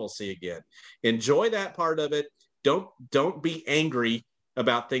toward normalcy again. Enjoy that part of it. Don't be angry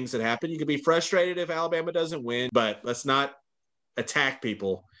about things that happen. You can be frustrated if Alabama doesn't win, but let's not attack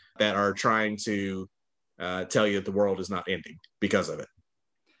people that are trying to tell you that the world is not ending because of it.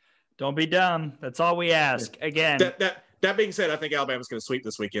 Don't be dumb. That's all we ask. Again, that being said, I think Alabama's going to sweep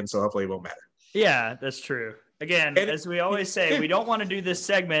this weekend, so hopefully it won't matter. Yeah, that's true. Again, as we always say, we don't want to do this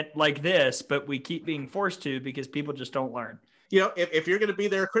segment like this, but we keep being forced to because people just don't learn. If you're going to be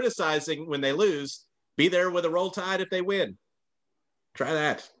there criticizing when they lose, be there with a Roll Tide if they win. Try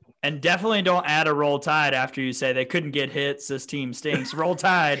that. And definitely don't add a Roll Tide after you say they couldn't get hits. This team stinks. Roll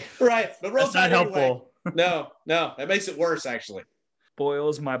Tide. Right. But Roll Tide not helpful. Anyway. No, that makes it worse, actually.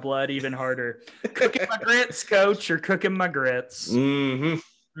 Boils my blood even harder. Cooking my grits, coach, or cooking my grits.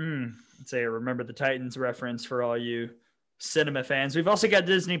 Mm-hmm. Say, remember the Titans reference for all you cinema fans. We've also got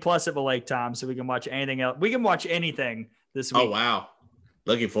Disney Plus at the Lake, Tom, so we can watch anything else. We can watch anything this week. Oh, wow.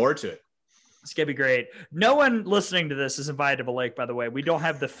 Looking forward to it. It's going to be great. No one listening to this is invited to the lake, by the way. We don't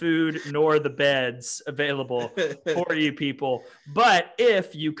have the food nor the beds available for you people. But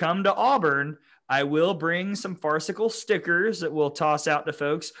if you come to Auburn, I will bring some farcical stickers that we'll toss out to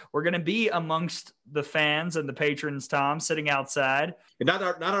folks. We're going to be amongst the fans and the patrons, Tom, sitting outside. And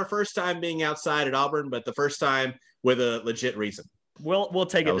not our first time being outside at Auburn, but the first time with a legit reason. We'll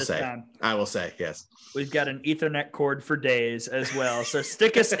take it this time. I will say, yes. We've got an Ethernet cord for days as well. So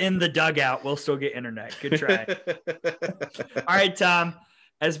stick us in the dugout. We'll still get internet. Good try. All right, Tom,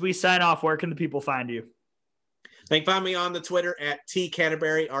 as we sign off, where can the people find you? They can find me on the Twitter at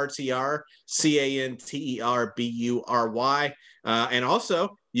TCanterbury, RTR, CANTERBURY. And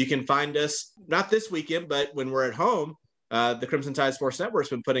also, you can find us, not this weekend, but when we're at home, the Crimson Tide Sports Network's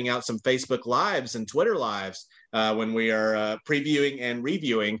been putting out some Facebook Lives and Twitter Lives when we are previewing and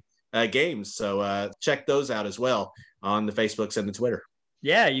reviewing games. So check those out as well on the Facebooks and the Twitter.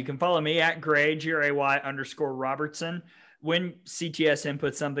 Yeah, you can follow me at Gray, GRAY_Robertson. When CTSN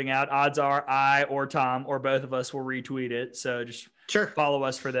puts something out, odds are I or Tom or both of us will retweet it. So just follow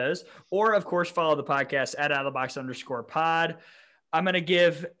us for those. Or, of course, follow the podcast at OutofTheBox_pod. I'm going to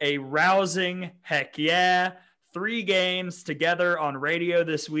give a rousing heck yeah 3 games together on radio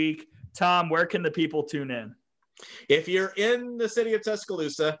this week. Tom, where can the people tune in? If you're in the city of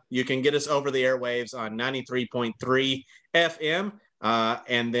Tuscaloosa, you can get us over the airwaves on 93.3 FM.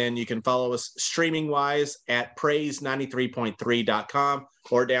 And then you can follow us streaming wise at praise93.3.com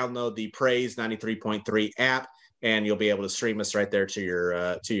or download the Praise 93.3 app, and you'll be able to stream us right there to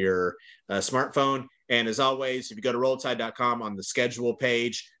your smartphone. And as always, if you go to rolltide.com on the schedule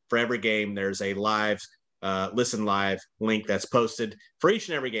page for every game, there's a live listen live link that's posted for each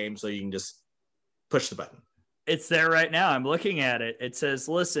and every game. So you can just push the button. It's there right now. I'm looking at it. It says,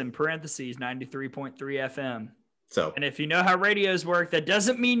 listen, parentheses, 93.3 FM. So, and if you know how radios work, that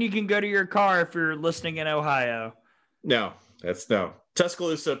doesn't mean you can go to your car if you're listening in Ohio. No, that's no.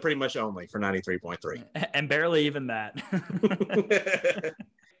 Tuscaloosa pretty much only for 93.3. And barely even that.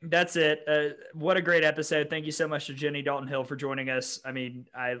 That's it. What a great episode. Thank you so much to Jenny Dalton Hill for joining us. I mean,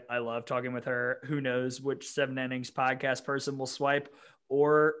 I love talking with her. Who knows which 7 Innings podcast person will swipe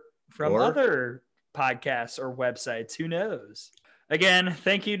or from other podcasts or websites. Who knows? Again,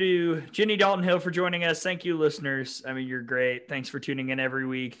 thank you to Jenny Dalton Hill for joining us. Thank you, listeners. I mean, you're great. Thanks for tuning in every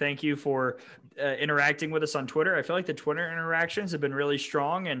week. Thank you for interacting with us on Twitter. I feel like the Twitter interactions have been really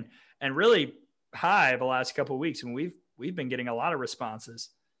strong and really high the last couple of weeks. And we've been getting a lot of responses.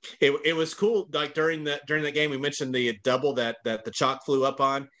 It was cool. Like during the game, we mentioned the double that the chalk flew up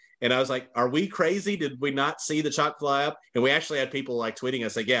on. And I was like, are we crazy? Did we not see the chalk fly up? And we actually had people like tweeting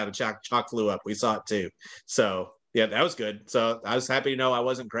us like, yeah, the chalk flew up. We saw it too. So yeah, that was good. So I was happy to know I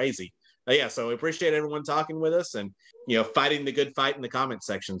wasn't crazy. Yeah. So we appreciate everyone talking with us and, fighting the good fight in the comment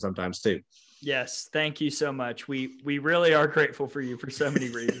section sometimes too. Yes. Thank you so much. We really are grateful for you for so many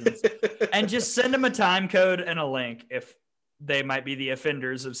reasons. And just send them a time code and a link if they might be the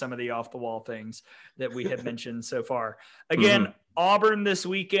offenders of some of the off the wall things that we have mentioned so far. Again, Auburn this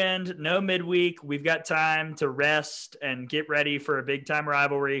weekend, no midweek. We've got time to rest and get ready for a big time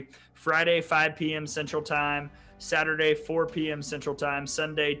rivalry. Friday, 5 p.m. Central Time, Saturday, 4 p.m. Central Time,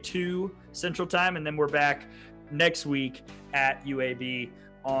 Sunday, 2 Central Time. And then we're back next week at UAB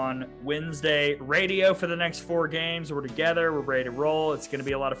on Wednesday. Radio for the next 4 games. We're together. We're ready to roll. It's going to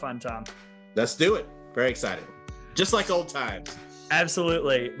be a lot of fun, Tom. Let's do it. Very excited. Just like old times.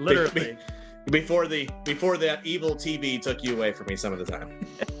 Absolutely. Literally. Before that evil TV took you away from me some of the time.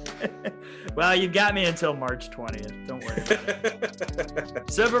 Well, you've got me until March 20th. Don't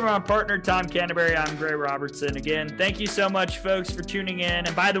So from our partner, Tom Canterbury, I'm Gray Robertson. Again, thank you so much, folks, for tuning in.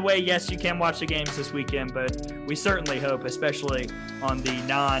 And by the way, yes, you can watch the games this weekend, but we certainly hope, especially on the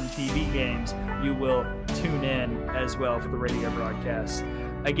non-TV games, you will tune in as well for the radio broadcast.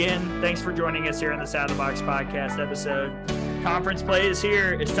 Again, thanks for joining us here on this Out of the Box podcast episode. Conference play is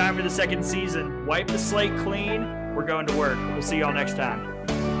here. It's time for the second season. Wipe the slate clean. We're going to work. We'll see y'all next time.